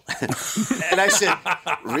special." And I said,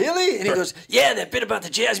 "Really?" And he goes, "Yeah, that bit about the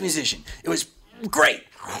jazz musician. It was great."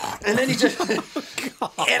 And then he just, and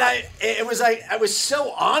I was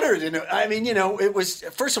so honored. And it was,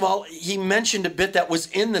 first of all, he mentioned a bit that was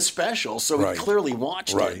in the special, so he clearly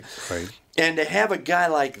watched it. Right. And to have a guy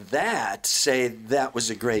like that say that was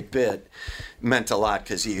a great bit meant a lot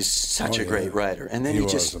because he's such a great writer. And then he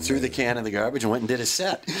just threw the can in the garbage and went and did his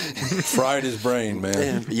set. Fried his brain, man.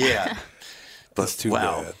 And, yeah. But that's too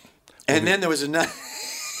bad. And then there was another.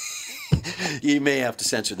 You may have to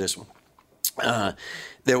censor this one.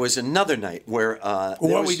 There was another night where. Why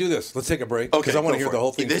don't we do this? Let's take a break. Okay, because I want to hear the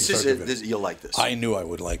whole thing. You'll like this. I knew I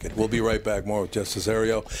would like it. We'll be right back. More with Jeff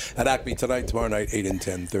Cesario at Acme tonight, tomorrow night, 8 and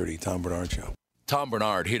 10:30. Tom Bernard Show. Tom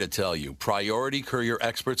Bernard here to tell you, Priority Courier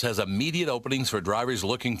Experts has immediate openings for drivers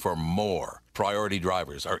looking for more. Priority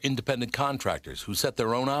drivers are independent contractors who set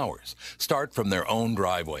their own hours, start from their own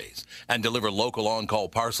driveways, and deliver local on-call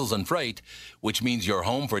parcels and freight, which means you're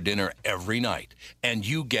home for dinner every night, and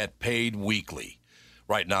you get paid weekly.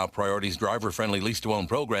 Right now, Priority's driver-friendly lease-to-own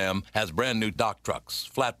program has brand-new dock trucks,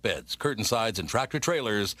 flatbeds, curtain sides, and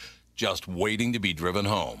tractor-trailers just waiting to be driven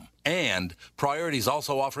home. And Priority's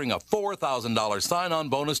also offering a $4,000 sign-on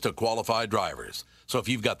bonus to qualified drivers. So if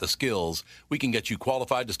you've got the skills, we can get you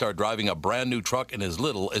qualified to start driving a brand-new truck in as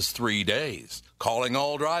little as 3 days. Calling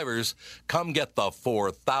all drivers, come get the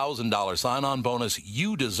 $4,000 sign-on bonus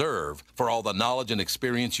you deserve for all the knowledge and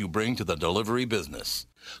experience you bring to the delivery business.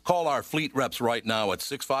 Call our fleet reps right now at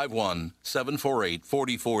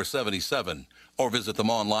 651-748-4477 or visit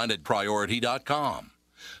them online at priority.com.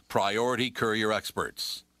 Priority Courier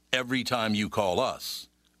Experts. Every time you call us,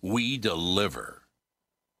 we deliver.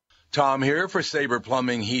 Tom here for Sabre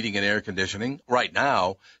Plumbing, Heating, and Air Conditioning. Right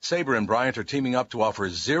now, Sabre and Bryant are teaming up to offer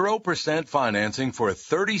 0% financing for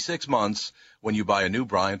 36 months when you buy a new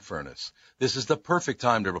Bryant furnace. This is the perfect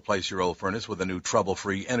time to replace your old furnace with a new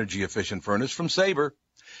trouble-free, energy-efficient furnace from Sabre.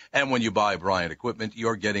 And when you buy Bryant equipment,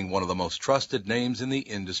 you're getting one of the most trusted names in the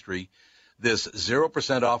industry. This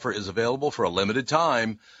 0% offer is available for a limited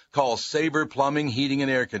time. Call Sabre Plumbing, Heating, and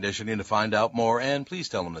Air Conditioning to find out more, and please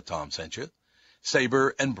tell them that Tom sent you.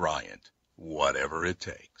 Sabre and Bryant, whatever it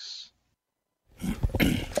takes.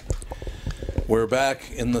 We're back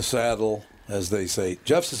in the saddle, as they say.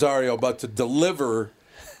 Jeff Cesario about to deliver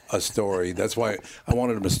a story. That's why I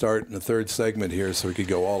wanted him to start in the third segment here so we could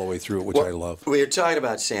go all the way through it, which I love. We were talking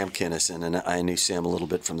about Sam Kinison, and I knew Sam a little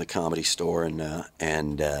bit from the Comedy Store, and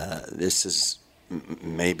this is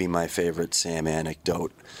maybe my favorite Sam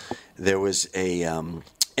anecdote. There was a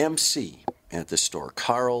MC at the store,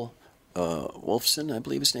 Carl Wolfson, I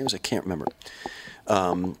believe his name was. I can't remember.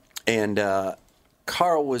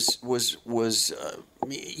 Carl was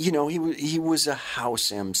he was a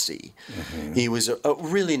house MC. Mm-hmm. He was a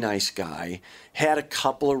really nice guy, had a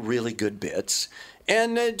couple of really good bits,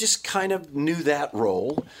 and just kind of knew that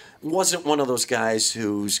role. Wasn't one of those guys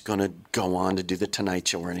who's going to go on to do the Tonight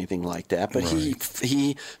Show or anything like that, but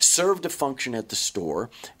he served a function at the store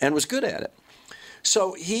and was good at it.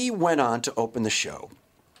 So he went on to open the show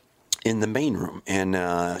in the main room, and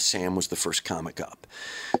Sam was the first comic up.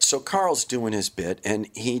 So Carl's doing his bit, and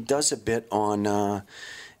he does a bit on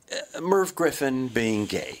Merv Griffin being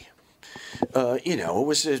gay. It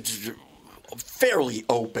was a fairly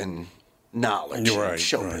open knowledge of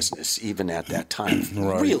show business, even at that time.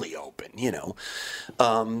 Really open,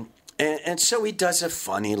 And so he does a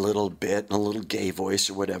funny little bit and a little gay voice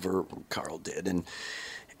or whatever Carl did, and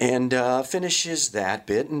finishes that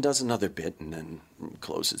bit and does another bit and then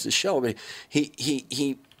closes the show. But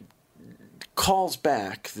he calls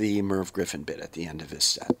back the Merv Griffin bit at the end of his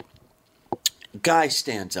set. Guy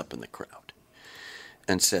stands up in the crowd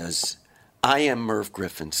and says, "I am Merv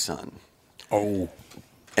Griffin's son. Oh.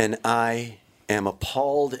 And I am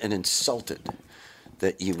appalled and insulted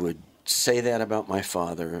that you would say that about my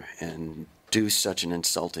father and do such an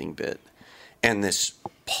insulting bit." And this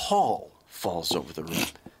pall falls over the room.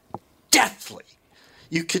 Deathly.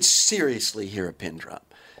 You could seriously hear a pin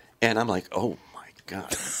drop. And I'm like, oh, my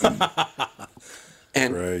God.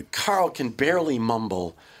 And Carl can barely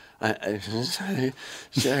mumble. Sorry,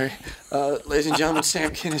 ladies and gentlemen,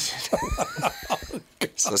 Sam Kinison.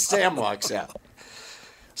 So Sam walks out.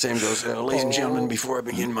 Sam goes, ladies and gentlemen, before I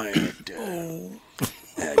begin my act,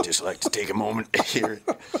 I'd just like to take a moment here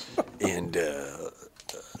and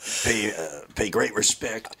pay great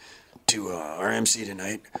respect to our MC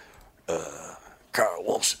tonight, Carl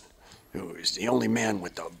Wolfson, who is the only man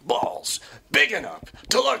with the balls big enough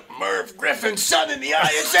to look Merv Griffin's son in the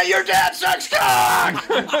eye and say, your dad sucks cock!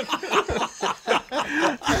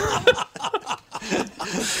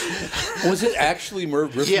 Was it actually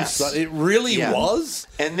Merv Griffin's Yes. son? It really was?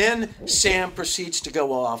 And then Sam proceeds to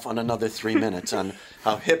go off on another 3 minutes on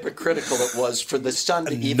how hypocritical it was for the son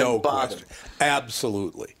to even No bother. question.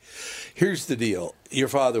 Absolutely. Here's the deal. Your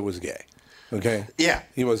father was gay, okay? Yeah.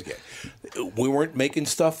 He was gay. We weren't making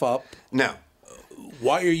stuff up. No.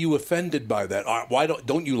 Why are you offended by that? Why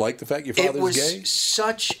don't you like the fact your It father's was gay?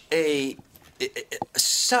 such a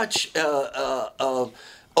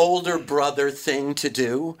older brother thing to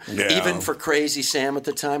do, Yeah. even for Crazy Sam at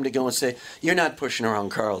the time, to go and say, you're not pushing around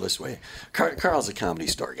Carl this way. Carl's a Comedy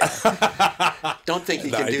Store guy. Don't think he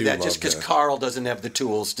can I do do that love just because that. Carl doesn't have the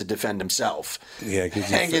tools to defend himself. Yeah, because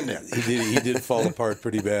Hang in there. He did fall apart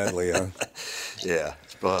pretty badly, huh? Yeah.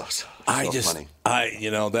 Oh, funny.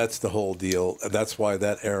 That's the whole deal. That's why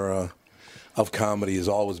that era of comedy has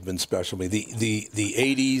always been special to me. The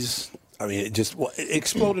 80s, I mean, it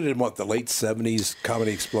exploded in the late 70s?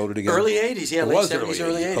 Comedy exploded again? Early 80s, yeah, It late was 70s,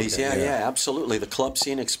 early 80s. Okay, yeah, absolutely. The club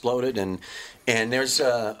scene exploded, and there's,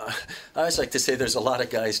 I always like to say there's a lot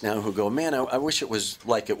of guys now who go, man, I wish it was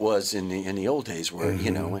like it was in the old days where,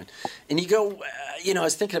 and you go, I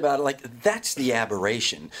was thinking about it, like, that's the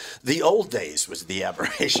aberration. The old days was the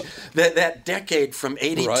aberration. That decade from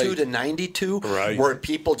 82 to 92, where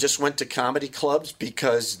people just went to comedy clubs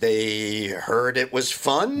because they heard it was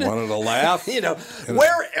fun. Wanted to laugh.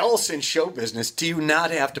 Where else in show business do you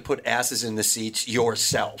not have to put asses in the seats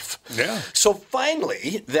yourself? Yeah. So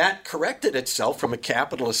finally, that corrected itself from a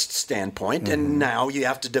capitalist standpoint, and now you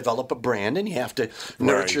have to develop a brand, and you have to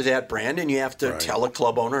nurture that brand, and you have to tell a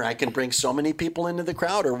club owner, I can bring so many people into the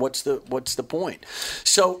crowd, or what's the point?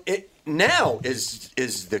 So it now is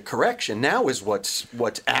the correction. Now is what's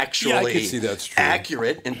actually I can see that's true.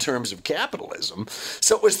 accurate in terms of capitalism.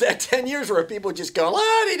 So it was that 10 years where people just go,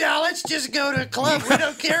 let's just go to a club. We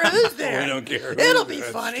don't care who's there. We don't care. It'll be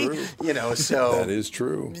That's funny. true. So that is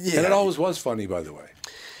true. Yeah. And it always was funny, by the way.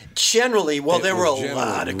 generally, there were a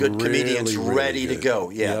lot of good really, comedians really ready to good. go.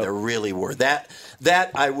 Yeah, Yep. there really were. That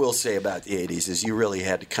I will say about the 80s is you really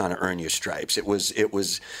had to kind of earn your stripes. It was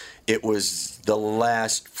the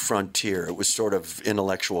last frontier. It was sort of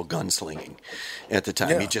intellectual gunslinging at the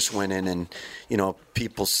time. Yeah. You just went in and,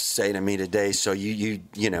 people say to me today, so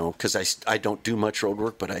because I don't do much road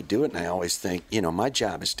work, but I do it, and I always think, my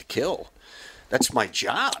job is to kill. That's my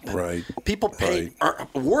job. Right. People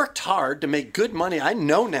worked hard to make good money. I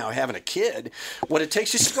know now, having a kid, what it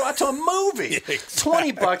takes is to go out to a movie.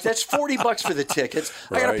 Exactly. $20, that's $40 for the tickets.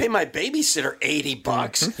 I got to Right. pay my babysitter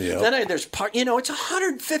 $80. Yep. Then there's it's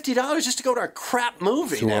 $150 just to go to a crap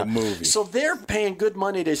movie. To now. a movie. So they're paying good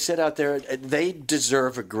money to sit out there. They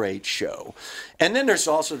deserve a great show. And then there's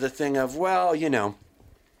also the thing of,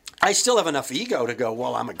 I still have enough ego to go,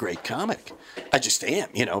 well, I'm a great comic. I just am.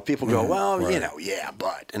 People go,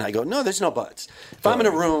 but. And I go, no, there's no buts. If I'm in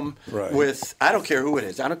a room with, I don't care who it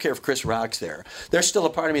is. I don't care if Chris Rock's there. There's still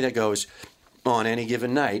a part of me that goes, on any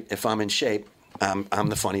given night, if I'm in shape, I'm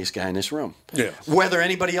the funniest guy in this room. Yeah. Whether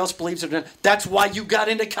anybody else believes it or not, that's why you got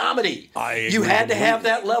into comedy. You had to have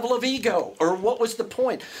that level of ego, or what was the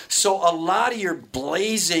point? So a lot of your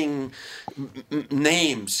blazing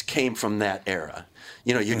names came from that era.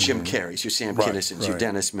 Your Jim Carreys, your Sam Kinnisons, your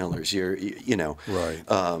Dennis Millers, your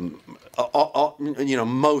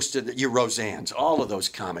most of your Roseannes, all of those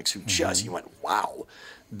comics who just you went, wow,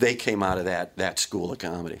 they came out of that school of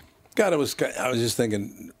comedy. God, I was just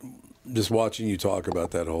thinking, just watching you talk about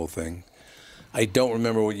that whole thing. I don't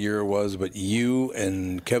remember what year it was, but you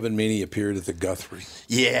and Kevin Meaney appeared at the Guthrie.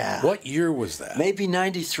 Yeah. What year was that? Maybe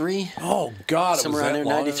 93. Oh, God. Somewhere it was around that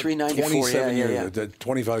there, long? 93, 94. 27 Yeah. years,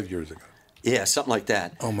 25 years ago. Yeah, something like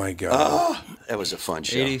that. Oh, my God. Oh, that was a fun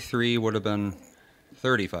show. 83 would have been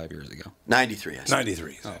 35 years ago. 93, I said.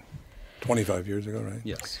 93. Oh. 25 years ago, right?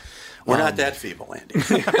 Yes. We're not that feeble, Andy.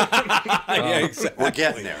 Yeah, exactly. We're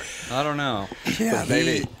getting there. I don't know. Yeah,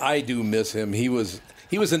 I do miss him. He was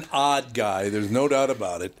He was an odd guy. There's no doubt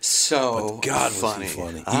about it. So but God, funny. was he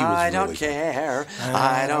funny. He I was don't really care.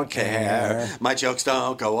 I don't care. My jokes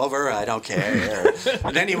don't go over. I don't care.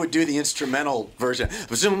 And then he would do the instrumental version.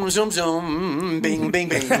 Zoom, zoom, zoom. Bing, bing,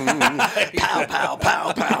 bing. Pow, pow,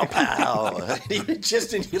 pow, pow, pow. He would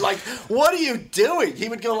just, and you're like, what are you doing? He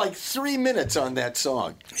would go like 3 minutes on that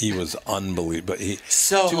song. He was unbelievable.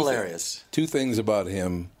 So hilarious. Two things about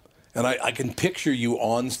him, and I can picture you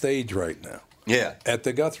on stage right now. Yeah. At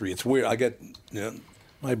the Guthrie. It's weird.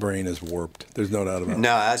 My brain is warped. There's no doubt about it.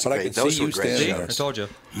 No, that's but great. I can Those see were you great standing I there. told you.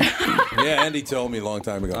 Yeah, Andy told me a long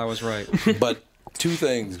time ago. I was right. But two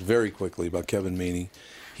things very quickly about Kevin Meaney.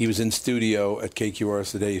 He was in studio at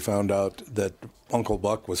KQRS the day he found out that Uncle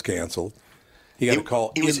Buck was canceled. He got a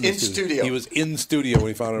call. He was in studio. He was in studio when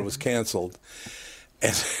he found out it was canceled.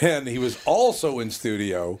 And he was also in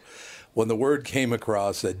studio when the word came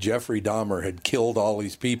across that Jeffrey Dahmer had killed all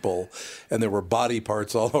these people and there were body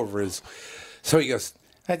parts all over his. So he goes,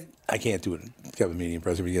 I can't do it. Kevin Meaney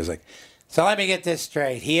impressive. He goes like, so let me get this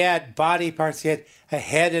straight. He had body parts. He had a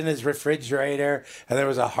head in his refrigerator and there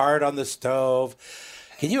was a heart on the stove.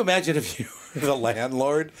 Can you imagine if you were the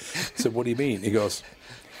landlord? I said, what do you mean? He goes,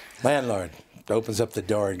 landlord opens up the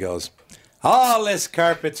door and goes, all this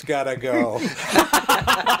carpet's got to go.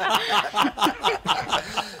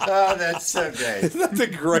 Oh, that's so great. Isn't that the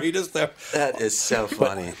greatest ever? That is so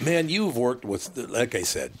funny. But, man, you've worked with, like I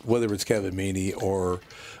said, whether it's Kevin Meaney or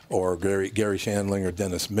Gary Shandling or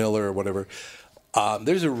Dennis Miller or whatever,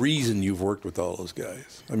 there's a reason you've worked with all those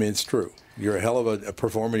guys. I mean, it's true. You're a hell of a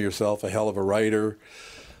performer yourself, a hell of a writer.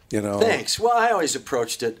 Thanks. Well, I always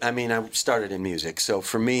approached it. I mean, I started in music, so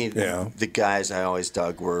for me, the guys I always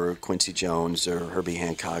dug were Quincy Jones or Herbie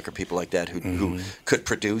Hancock or people like that who could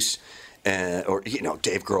produce, or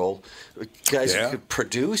Dave Grohl, guys who could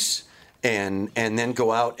produce and then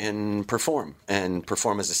go out and perform as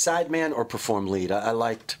a sideman or perform lead. I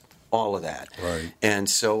liked all of that, right? And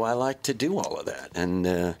so I like to do all of that,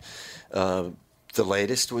 and. The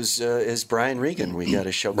latest is Brian Regan. We got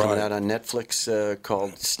a show coming out on Netflix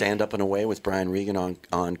called Stand Up and Away with Brian Regan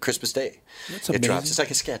on Christmas Day. That's it amazing. drops. It's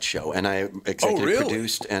like a sketch show, and I executive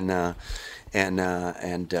produced and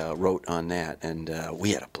wrote on that, and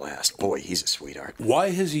we had a blast. Boy, he's a sweetheart. Why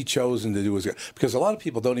has he chosen to do his? Because a lot of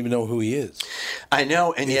people don't even know who he is. I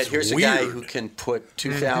know, and yet here's weird. a guy who can put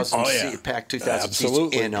 2,000 pack 2,000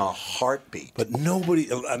 seats in a heartbeat. But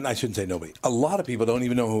nobody, I shouldn't say nobody, a lot of people don't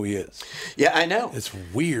even know who he is. Yeah, I know. It's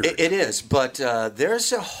weird. It is, but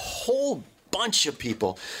there's a whole bunch of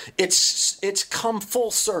people. It's come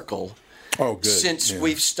full circle. Oh, good. Since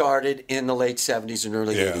we've started in the late 70s and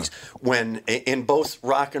early 80s, when in both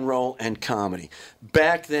rock and roll and comedy.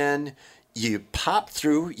 Back then, you popped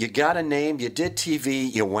through, you got a name, you did TV,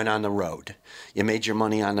 you went on the road. You made your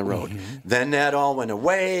money on the road. Mm-hmm. Then that all went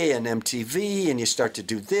away, and MTV, and you start to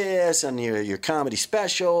do this, and your comedy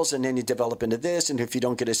specials, and then you develop into this, and if you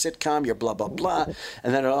don't get a sitcom, you're blah, blah, blah.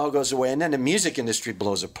 And then it all goes away, and then the music industry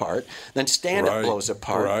blows apart. Then stand-up blows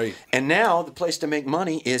apart. Right. And now the place to make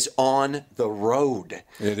money is on the road.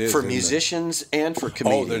 It is, for musicians and for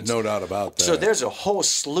comedians. Oh, there's no doubt about that. So there's a whole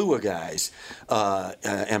slew of guys,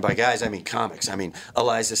 and by guys I mean comics. I mean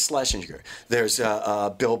Eliza Schlesinger. There's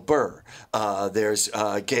Bill Burr. There's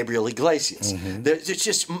Gabriel Iglesias. Mm-hmm. It's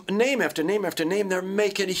just name after name after name. They're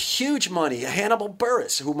making huge money. Hannibal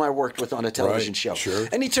Buress, whom I worked with on a television show. Sure.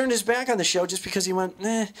 And he turned his back on the show just because he went,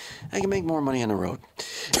 I can make more money on the road.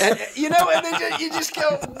 And, and then you just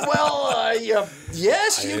go, well,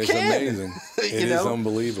 yes, you can. It's amazing. It is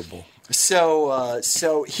unbelievable.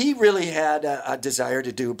 So he really had a desire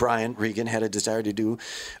to do, Brian Regan had a desire to do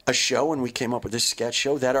a show, and we came up with this sketch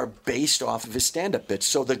show that are based off of his stand-up bits.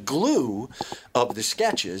 So the glue of the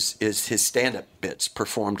sketches is his stand-up bits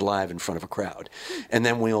performed live in front of a crowd. And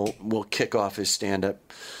then we'll kick off his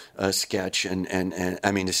stand-up sketch and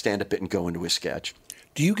I mean his stand-up bit and go into his sketch.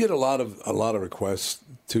 Do you get a lot of requests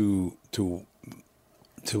to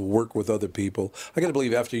work with other people? I got to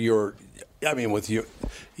believe after with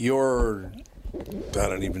your I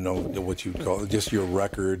don't even know what you'd call it, just your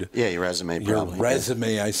record. Yeah, your resume probably. Your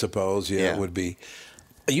resume, I suppose, it would be.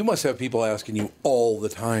 You must have people asking you all the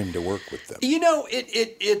time to work with them.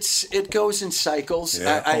 It goes in cycles.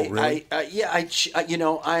 Yeah. Really?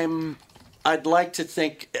 I'd like to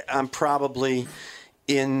think I'm probably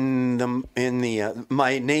in the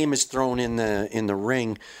my name is thrown in the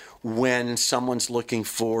ring when someone's looking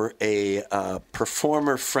for a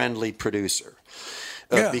performer-friendly producer.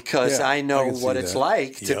 Because I know what it's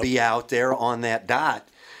like to be out there on that dot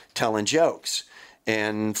telling jokes.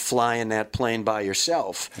 and flying that plane by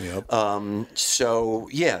yourself. Yep. So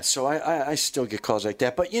I still get calls like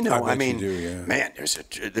that. But I bet you do, yeah. man,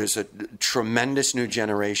 there's a tremendous new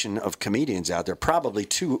generation of comedians out there. Probably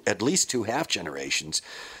at least two half generations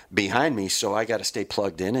behind me. So I got to stay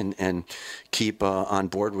plugged in and keep on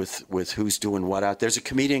board with who's doing what out. There's a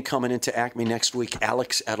comedian coming into Acme next week,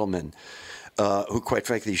 Alex Edelman. Who, quite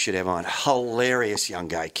frankly, you should have on. Hilarious young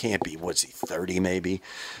guy. Can't be, what's he, 30 maybe?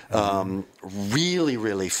 Really,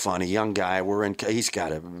 really funny young guy. He's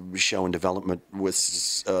got a show in development with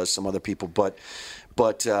some other people, but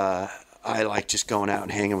I like just going out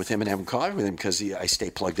and hanging with him and having coffee with him because I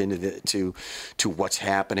stay plugged into to what's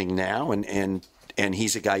happening now, and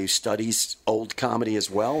he's a guy who studies old comedy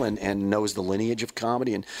as well and knows the lineage of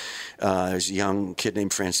comedy. And there's a young kid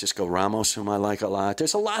named Francisco Ramos, whom I like a lot.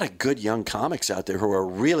 There's a lot of good young comics out there who are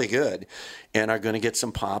really good and are going to get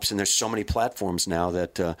some pops. And there's so many platforms now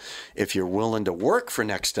that if you're willing to work for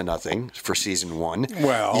next to nothing for season one,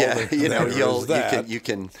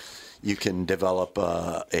 you can develop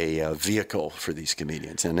a vehicle for these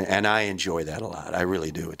comedians, and I enjoy that a lot. I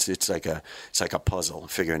really do. It's like a puzzle,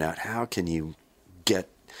 figuring out how can you get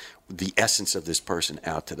the essence of this person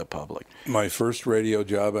out to the public. My first radio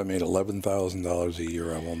job, I made $11,000 a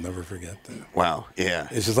year. I will never forget that. Wow, yeah.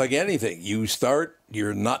 It's just like anything. You start,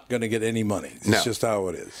 you're not going to get any money. It's just how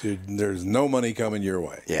it is. There's no money coming your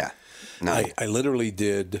way. Yeah. No. I literally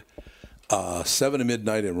did 7 to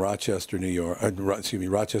midnight in Rochester,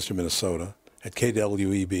 Rochester, Minnesota, at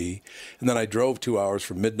KWEB, and then I drove 2 hours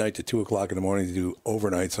from midnight to 2 o'clock in the morning to do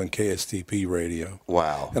overnights on KSTP radio.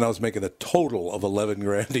 Wow! And I was making a total of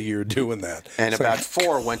 $11,000 a year doing that. And about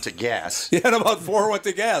 4 went to gas. Yeah, and about 4 went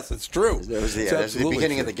to gas. It's true. That was the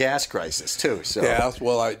beginning of the gas crisis too. So yeah,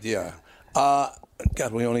 well,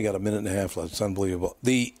 God, we only got a minute and a half left. It's unbelievable.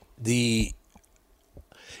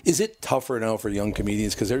 Is it tougher now for young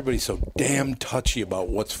comedians because everybody's so damn touchy about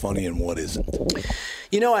what's funny and what isn't?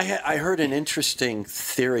 I heard an interesting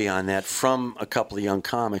theory on that from a couple of young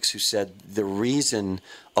comics who said the reason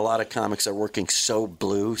a lot of comics are working so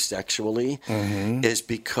blue sexually is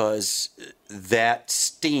because that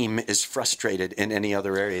steam is frustrated in any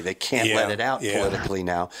other area. They can't let it out politically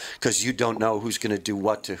now because you don't know who's going to do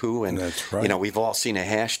what to who. And, that's right. We've all seen a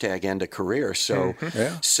hashtag end a career. So,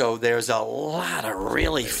 so there's a lot of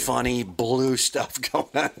really funny blue stuff going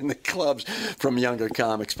on in the clubs from younger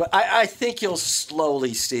comics. But I think you'll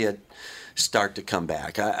slowly see it start to come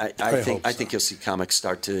back. I think you'll see comics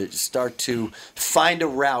start to find a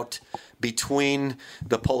route between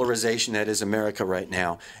the polarization that is America right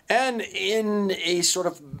now, and in a sort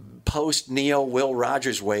of post-neo Will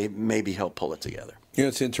Rogers way, maybe help pull it together.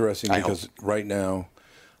 It's interesting because right now,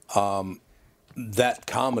 that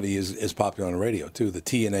comedy is popular on the radio too, the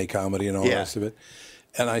TNA comedy and all the rest of it.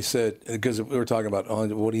 And I said, because we were talking about,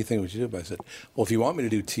 what do you think we should do? I said, well, if you want me to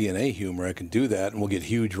do TNA humor, I can do that, and we'll get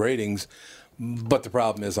huge ratings. But the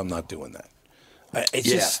problem is I'm not doing that. It's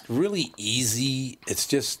just really easy. It's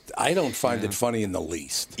just, I don't find it funny in the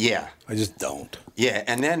least. Yeah. I just don't. Yeah,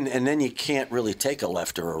 and then you can't really take a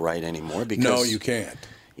left or a right anymore because... No, you can't.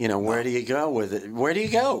 Where do you go with it? Where do you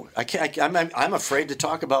go? I'm afraid to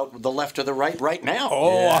talk about the left or the right now.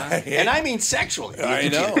 Oh, and I mean sexually. I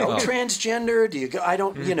know. Do you go transgender? Do you go? I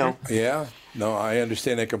don't. Yeah. No, I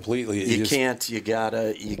understand that completely. You can't. You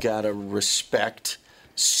gotta respect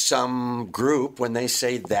some group when they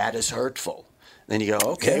say that is hurtful. Then you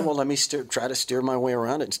go, okay, well, let me try to steer my way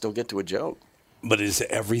around it and still get to a joke. But is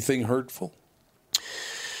everything hurtful?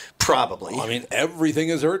 Probably. I mean, everything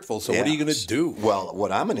is hurtful, so what are you going to do? Well,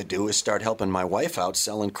 what I'm going to do is start helping my wife out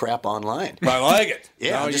selling crap online. I like it.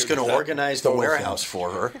 Yeah, I'm just going to organize the warehouse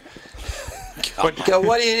for her. What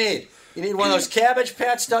do you need? You need one of those Cabbage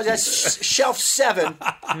Patch dolls? That's shelf 7.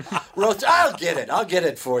 I'll get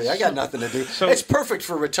it for you. I got nothing to do. It's perfect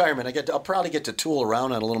for retirement. I'll probably get to tool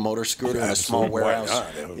around on a little motor scooter in a small warehouse.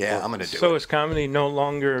 Yeah, I'm going to do it. So is comedy no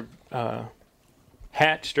longer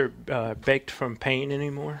hatched or baked from pain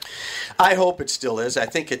anymore? I hope it still is. I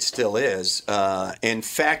think it still is. In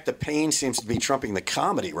fact, the pain seems to be trumping the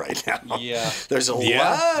comedy right now. Yeah. There's a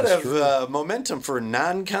lot of momentum for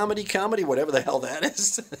non-comedy comedy, whatever the hell that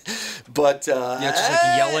is. But just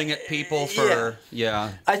like yelling at people for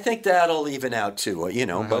I think that'll even out too. I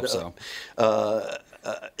hope so.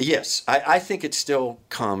 Yes, I think it still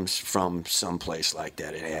comes from some place like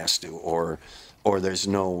that. It has to, or there's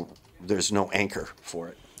no anchor for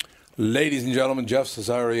it. Ladies and gentlemen, Jeff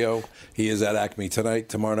Cesario. He is at Acme tonight,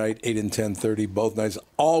 tomorrow night, 8 and 10:30, both nights.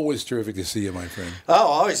 Always terrific to see you, my friend. Oh,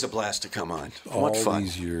 always a blast to come on. What fun. All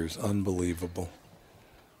these years, unbelievable.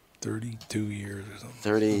 32 years or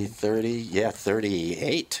something.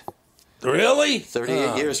 38. Really?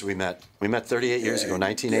 38 years we met. We met 38 years ago,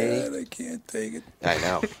 1980. God, I can't take it. I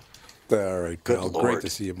know. All right, Good pal. Lord. Great to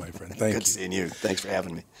see you, my friend. Thank Good you. seeing you. Thanks for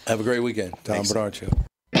having me. Have a great weekend. Tom Thanks. Bernard Show.